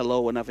saying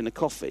hello and having a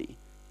coffee?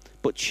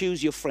 But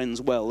choose your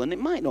friends well, and it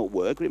might not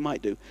work, or it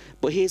might do.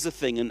 But here's the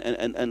thing,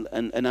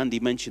 and Andy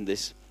mentioned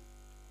this,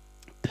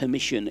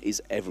 permission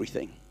is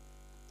everything,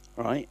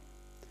 all right?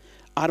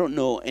 I don't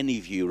know any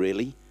of you,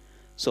 really,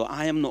 so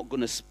I am not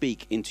going to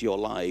speak into your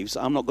lives.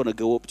 I'm not going to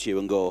go up to you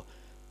and go,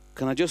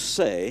 can I just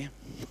say,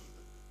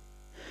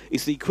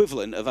 it's the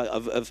equivalent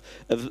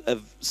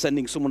of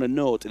sending someone a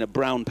note in a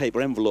brown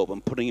paper envelope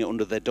and putting it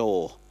under their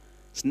door.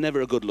 It's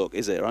never a good look,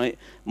 is it, right?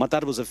 My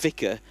dad was a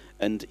vicar,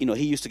 and,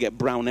 he used to get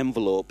brown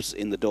envelopes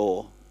in the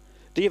door.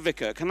 Dear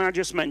Vicar, can I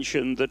just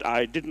mention that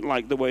I didn't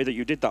like the way that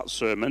you did that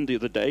sermon the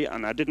other day,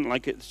 and I didn't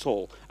like it at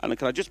all. And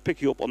can I just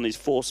pick you up on these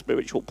 4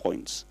 spiritual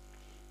points?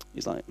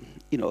 He's like,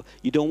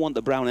 you don't want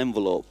the brown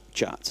envelope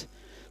chat.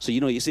 So,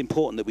 it's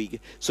important that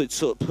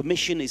so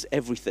permission is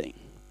everything.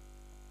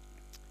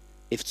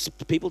 If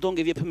people don't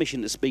give you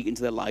permission to speak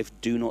into their life,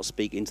 do not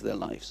speak into their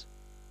lives.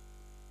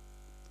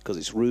 Because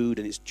it's rude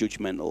and it's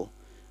judgmental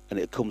and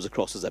it comes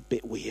across as a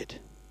bit weird.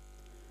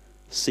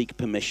 Seek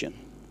permission.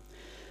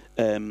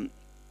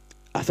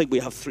 I think we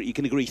have 3, you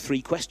can agree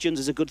 3 questions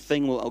is a good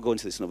thing. Well, I'll go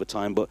into this another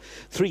time, but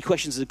 3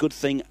 questions is a good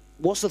thing.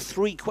 What's the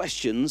 3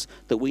 questions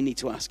that we need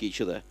to ask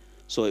each other?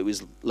 So it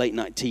was late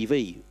night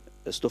TV,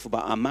 stuff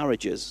about our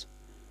marriages,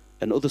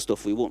 and other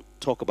stuff we won't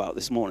talk about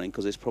this morning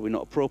because it's probably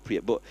not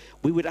appropriate, but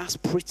we would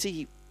ask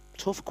pretty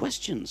tough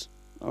questions,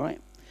 all right?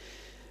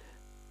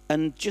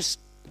 And just,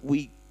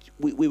 we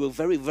were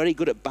very, very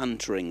good at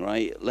bantering,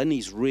 right?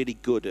 Lenny's really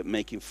good at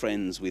making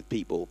friends with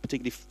people,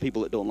 particularly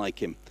people that don't like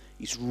him.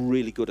 He's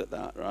really good at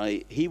that,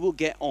 right? He will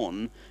get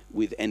on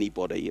with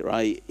anybody,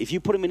 right? If you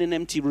put him in an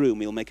empty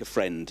room, he'll make a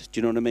friend. Do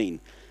you know what I mean?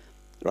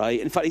 Right?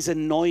 In fact, he's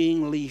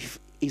annoyingly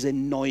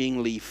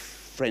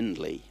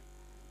friendly.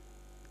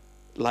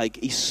 Like,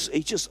 he's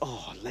just,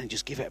 Len,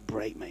 just give it a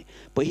break, mate.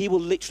 But he will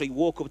literally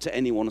walk up to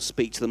anyone and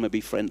speak to them and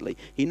be friendly.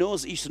 He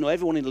used to know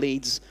everyone in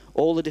Leeds,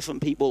 all the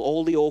different people,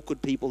 all the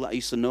awkward people that I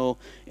used to know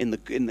in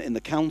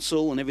the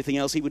council and everything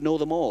else. He would know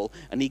them all,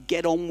 and he'd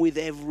get on with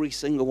every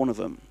single one of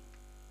them.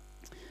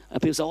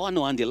 And people say, I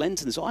know Andy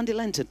Lenton. So Andy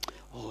Lenton,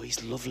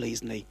 he's lovely,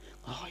 isn't he?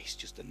 He's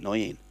just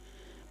annoying.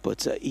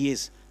 But he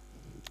is.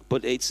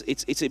 But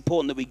it's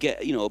important that we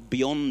get,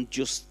 beyond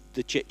just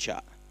the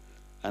chit-chat.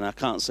 And I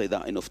can't say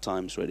that enough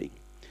times, really.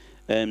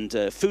 And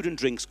food and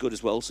drink's good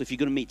as well. So if you're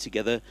going to meet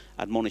together,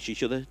 admonish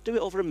each other, do it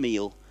over a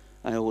meal.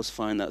 I always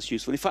find that's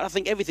useful. In fact, I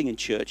think everything in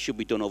church should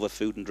be done over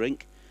food and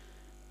drink.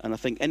 And I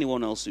think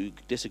anyone else who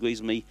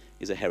disagrees with me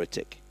is a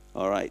heretic.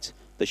 All right?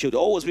 There should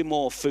always be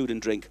more food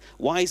and drink.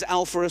 Why is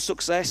Alpha a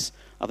success?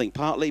 I think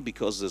partly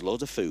because there's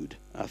loads of food.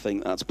 I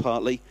think that's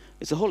partly.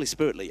 It's the Holy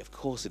Spirit, Lee. Of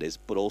course it is.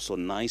 But also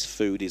nice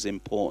food is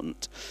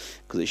important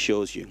because it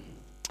shows you.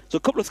 So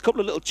a couple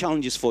of little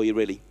challenges for you,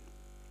 really.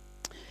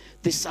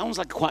 This sounds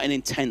like quite an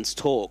intense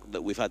talk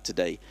that we've had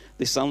today.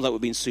 This sounds like we're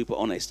being super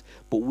honest.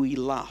 But we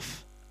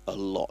laugh a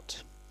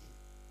lot.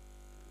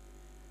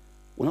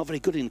 We're not very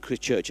good in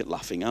church at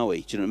laughing, are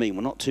we? Do you know what I mean?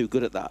 We're not too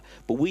good at that.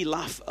 But we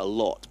laugh a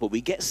lot. But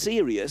we get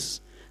serious.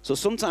 So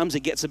sometimes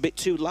it gets a bit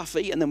too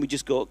laughy, and then we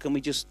just go, can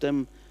we just,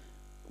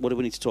 what do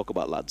we need to talk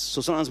about, lads?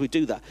 So sometimes we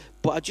do that.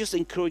 But I just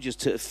encourage us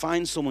to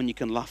find someone you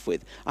can laugh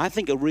with. I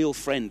think a real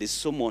friend is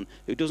someone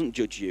who doesn't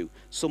judge you,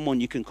 someone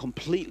you can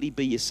completely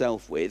be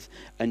yourself with,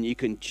 and you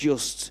can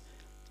just,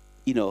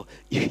 you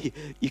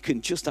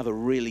can just have a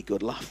really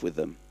good laugh with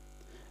them.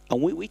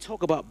 And we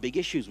talk about big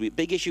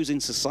issues in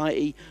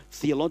society,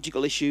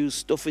 theological issues,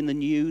 stuff in the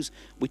news.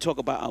 We talk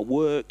about our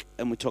work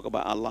and we talk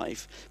about our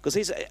life.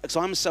 So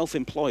I'm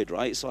self-employed,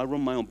 right? So I run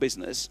my own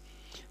business.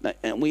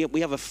 And we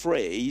have a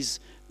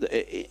phrase.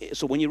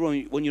 So when you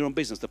run your own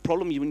business, the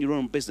problem when you run your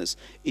own business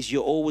is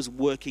you're always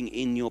working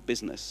in your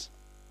business.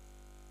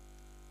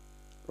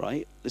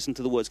 Right? Listen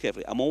to the words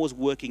carefully. I'm always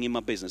working in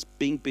my business,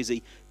 being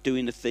busy,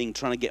 doing the thing,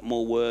 trying to get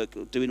more work,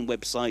 doing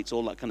websites,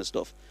 all that kind of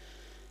stuff.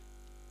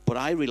 But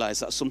I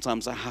realize that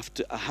sometimes I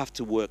have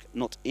to work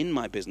not in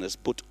my business,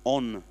 but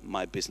on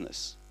my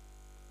business.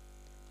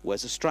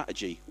 Where's the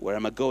strategy? Where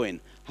am I going?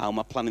 How am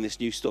I planning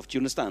this new stuff? Do you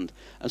understand?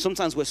 And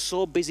sometimes we're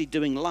so busy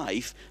doing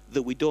life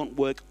that we don't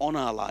work on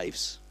our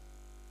lives.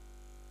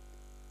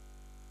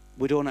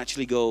 We don't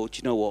actually go, do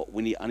you know what?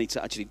 I need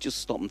to actually just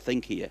stop and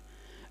think here.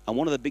 And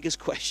one of the biggest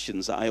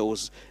questions that I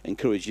always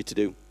encourage you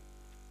to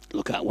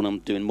look at when I'm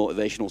doing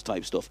motivational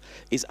type stuff,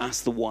 is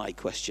ask the why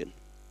question.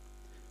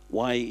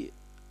 why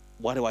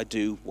do I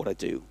do what I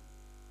do?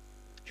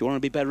 If you want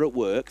to be better at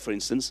work, for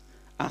instance,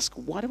 ask,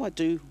 why do I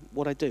do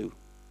what I do?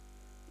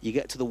 You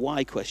get to the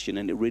why question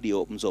and it really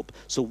opens up.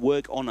 So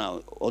work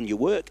on your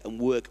work and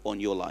work on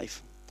your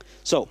life.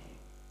 So,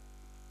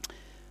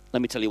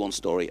 let me tell you one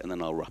story and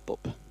then I'll wrap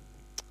up.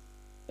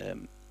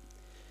 In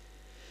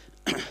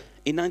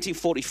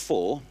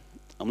 1944,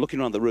 I'm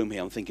looking around the room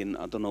here, I'm thinking,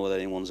 I don't know whether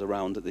anyone's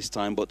around at this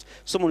time, but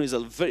someone who's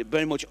very,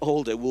 very much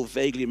older will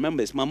vaguely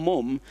remember this. My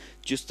mum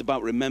just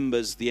about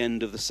remembers the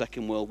end of the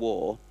Second World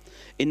War.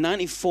 In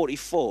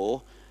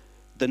 1944,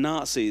 the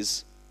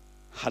Nazis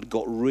had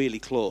got really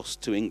close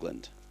to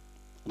England.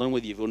 I don't know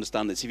whether you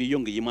understand this. If you're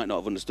younger, you might not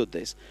have understood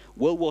this.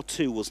 World War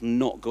II was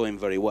not going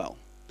very well.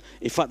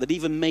 In fact, they'd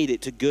even made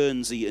it to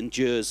Guernsey and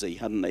Jersey,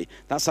 hadn't they?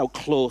 That's how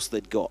close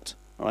they'd got.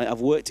 All right,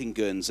 I've worked in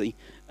Guernsey,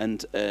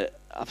 and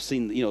I've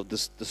seen,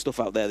 the stuff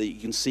out there that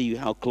you can see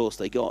how close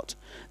they got.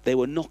 They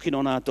were knocking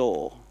on our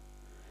door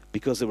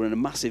because they were in a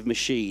massive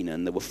machine,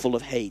 and they were full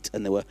of hate,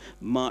 and they were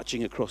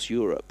marching across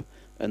Europe,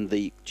 and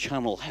the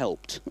Channel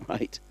helped,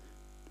 right?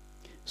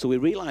 So we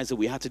realized that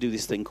we had to do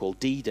this thing called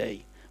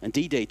D-Day. And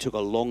D-Day took a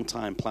long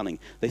time planning.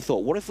 They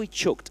thought, what if we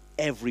chucked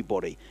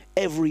everybody,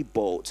 every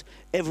boat,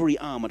 every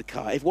armored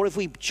car? What if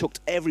we chucked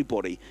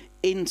everybody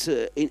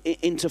into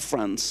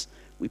France?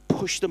 We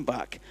pushed them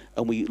back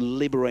and we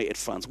liberated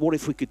France. What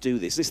if we could do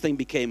this? This thing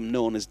became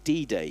known as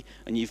D-Day.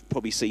 And you've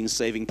probably seen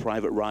Saving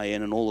Private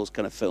Ryan and all those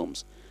kind of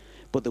films.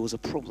 But there was a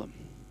problem.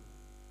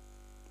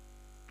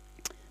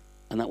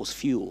 And that was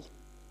fuel.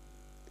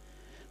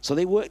 So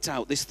they worked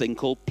out this thing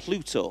called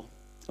Pluto.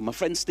 And my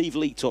friend Steve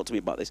Lee talked to me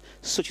about this.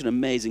 Such an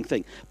amazing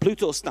thing.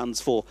 Pluto stands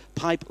for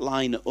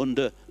Pipeline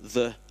Under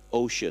the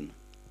Ocean.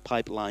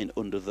 Pipeline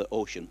Under the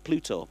Ocean.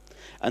 Pluto.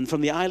 And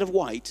from the Isle of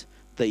Wight,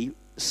 they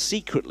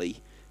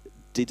secretly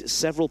did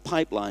several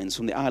pipelines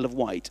from the Isle of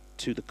Wight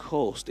to the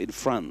coast in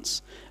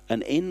France.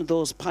 And in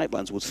those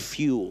pipelines was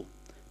fuel.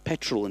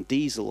 Petrol and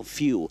diesel and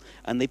fuel.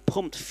 And they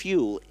pumped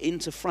fuel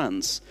into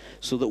France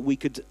so that we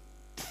could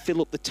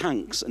fill up the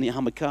tanks and the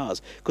armored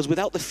cars. Because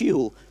without the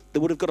fuel, they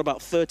would have got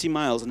about 30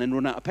 miles and then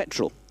run out of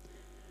petrol.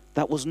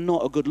 That was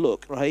not a good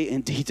look, right,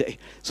 in D-Day.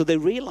 So they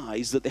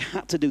realized that they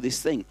had to do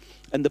this thing.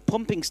 And the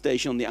pumping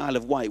station on the Isle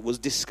of Wight was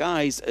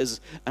disguised as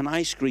an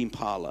ice cream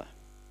parlor.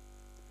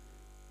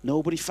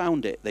 Nobody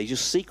found it. They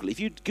just secretly, if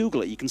you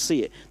Google it, you can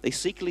see it. They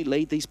secretly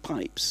laid these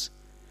pipes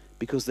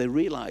because they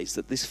realized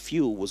that this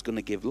fuel was going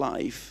to give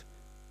life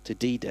to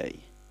D-Day.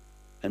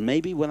 And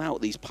maybe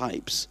without these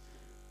pipes,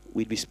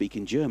 we'd be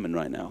speaking German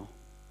right now.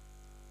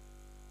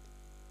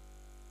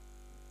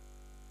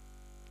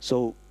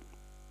 So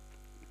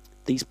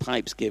these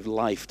pipes give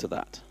life to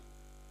that.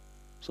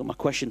 So my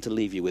question to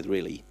leave you with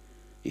really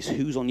is,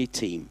 who's on your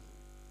team?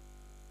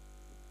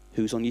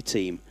 Who's on your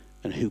team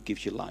and who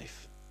gives you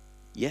life?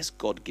 Yes,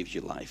 God gives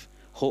you life.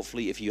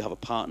 Hopefully if you have a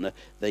partner,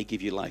 they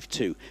give you life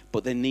too.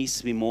 But there needs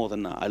to be more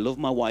than that. I love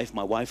my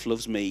wife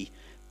loves me,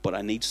 but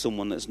I need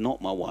someone that's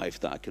not my wife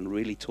that I can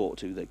really talk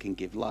to, that can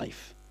give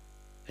life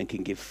and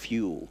can give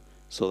fuel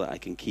so that I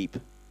can keep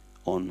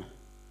on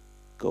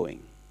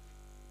going.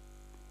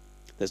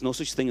 There's no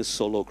such thing as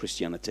solo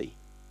Christianity.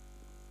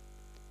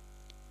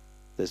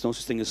 There's no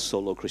such thing as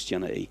solo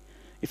Christianity.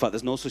 In fact,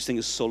 there's no such thing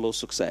as solo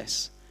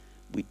success.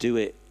 We do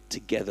it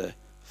together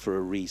for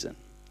a reason.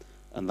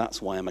 And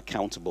that's why I'm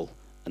accountable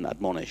and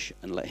admonish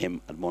and let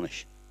him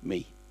admonish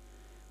me.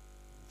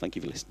 Thank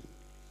you for listening.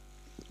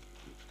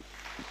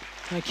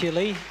 Thank you,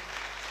 Lee.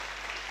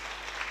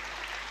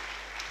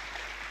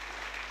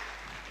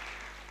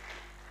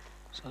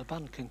 So the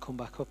band can come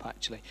back up,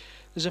 actually.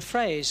 There's a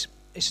phrase,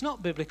 it's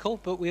not biblical,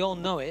 but we all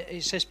know it.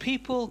 It says,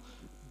 people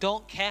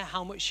don't care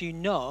how much you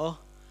know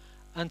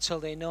until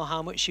they know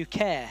how much you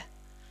care.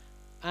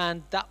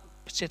 And that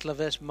particular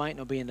verse might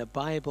not be in the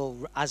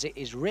Bible as it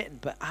is written,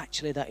 but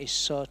actually that is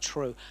so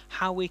true.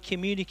 How we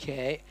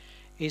communicate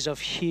is of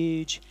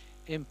huge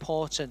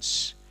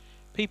importance.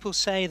 People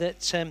say that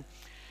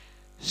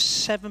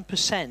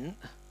 7%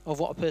 of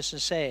what a person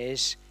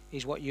says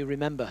is what you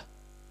remember.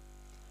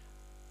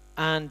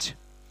 And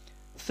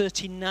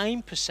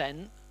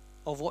 39%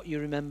 of what you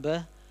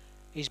remember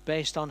is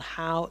based on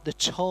how the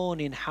tone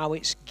in how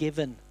it's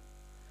given.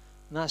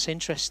 And that's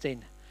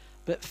interesting.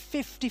 But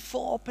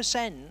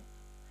 54%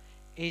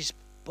 is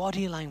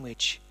body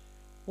language.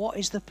 What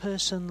is the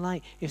person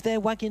like? If they're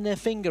wagging their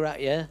finger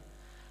at you,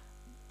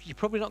 you're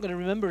probably not going to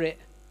remember it.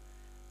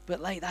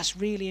 But that's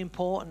really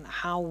important,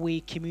 how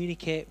we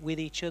communicate with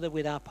each other,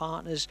 with our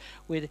partners,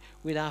 with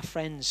our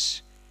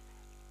friends.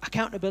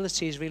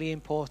 Accountability is really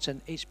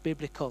important. It's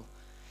biblical.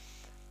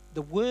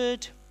 The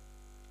word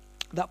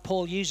that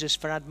Paul uses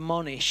for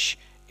admonish,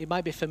 it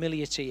might be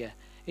familiar to you.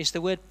 It's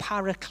the word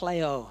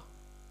parakleo.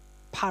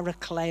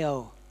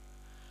 Parakleo.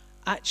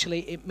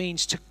 Actually, it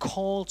means to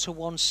call to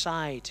one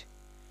side.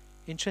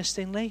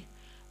 Interestingly,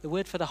 the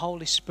word for the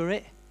Holy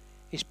Spirit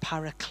is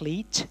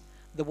paraclete,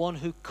 the one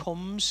who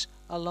comes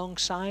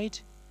alongside.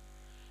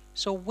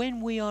 So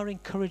when we are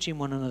encouraging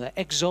one another,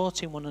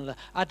 exhorting one another,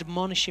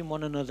 admonishing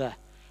one another,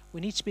 we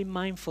need to be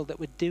mindful that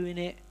we're doing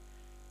it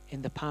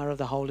in the power of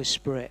the Holy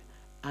Spirit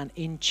and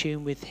in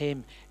tune with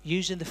him,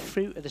 using the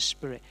fruit of the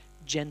Spirit,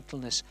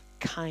 gentleness,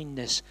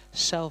 kindness,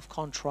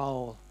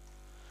 self-control.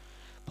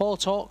 Paul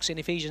talks in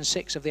Ephesians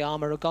 6 of the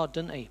armour of God,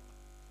 doesn't he?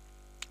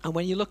 And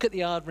when you look at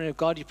the armour of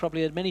God, you've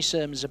probably heard many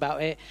sermons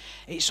about it.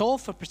 It's all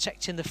for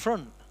protecting the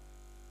front.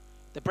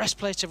 The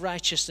breastplate of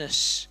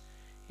righteousness,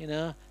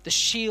 the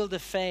shield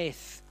of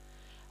faith.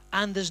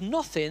 And there's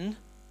nothing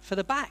for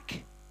the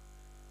back.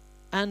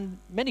 And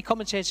many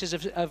commentators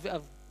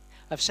have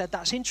said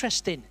that's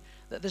interesting,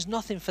 that there's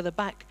nothing for the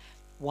back.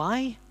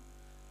 Why?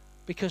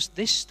 Because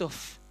this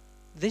stuff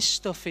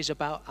is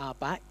about our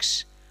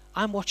backs.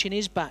 I'm watching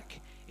his back.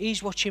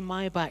 He's watching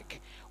my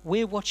back.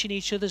 We're watching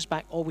each other's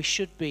back, or we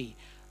should be.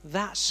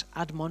 That's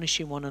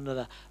admonishing one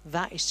another.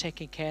 That is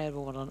taking care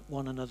of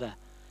one another.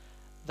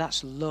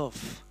 That's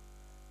love.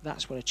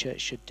 That's what a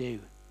church should do.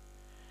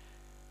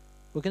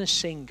 We're going to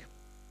sing.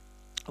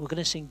 We're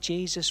going to sing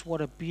Jesus, What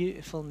a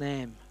Beautiful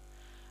Name.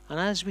 And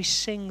as we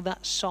sing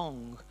that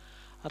song,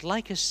 I'd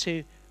like us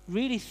to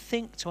really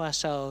think to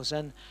ourselves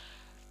and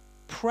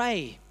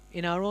pray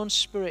in our own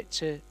spirit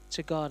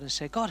to God and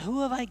say, God,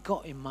 who have I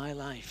got in my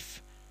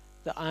life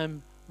that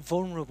I'm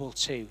vulnerable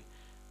to,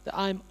 that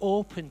I'm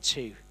open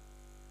to,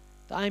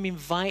 that I'm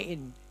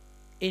inviting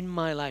in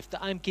my life,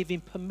 that I'm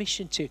giving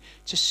permission to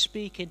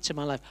speak into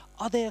my life?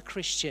 Are they a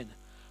Christian?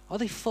 Are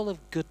they full of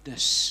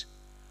goodness?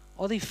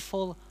 Are they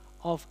full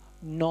of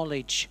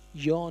knowledge,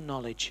 your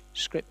knowledge,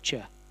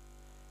 Scripture?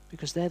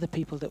 Because they're the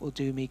people that will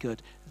do me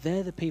good.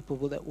 They're the people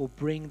that will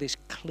bring this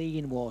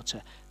clean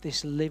water,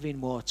 this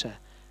living water.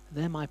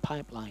 They're my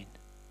pipeline.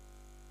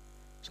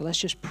 So let's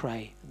just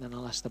pray, and then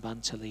I'll ask the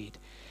band to lead.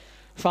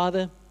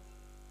 Father,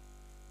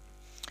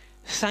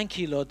 thank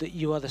you, Lord, that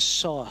you are the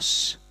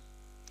source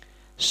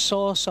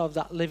of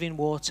that living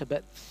water.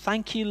 But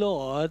thank you,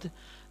 Lord,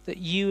 that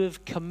you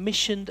have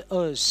commissioned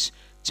us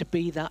to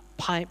be that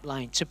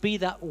pipeline, to be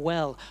that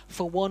well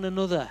for one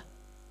another.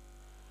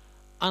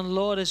 And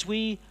Lord, as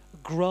we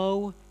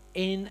grow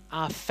in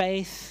our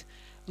faith,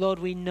 Lord,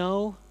 we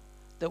know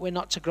that we're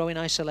not to grow in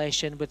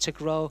isolation, but to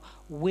grow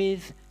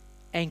with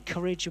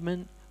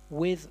encouragement,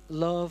 with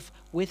love,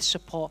 with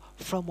support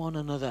from one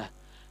another.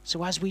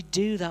 So as we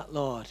do that,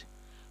 Lord,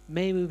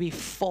 may we be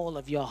full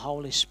of your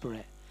Holy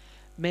Spirit.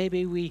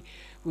 Maybe we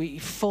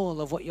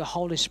full of what your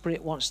Holy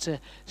Spirit wants to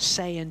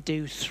say and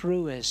do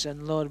through us.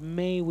 And Lord,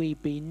 may we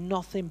be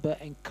nothing but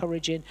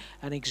encouraging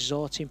and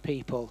exhorting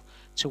people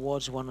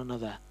towards one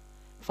another.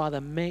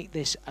 Father, make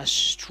this a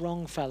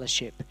strong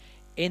fellowship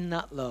in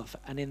that love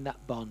and in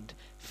that bond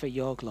for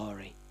your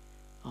glory.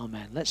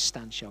 Amen. Let's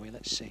stand, shall we?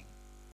 Let's sing.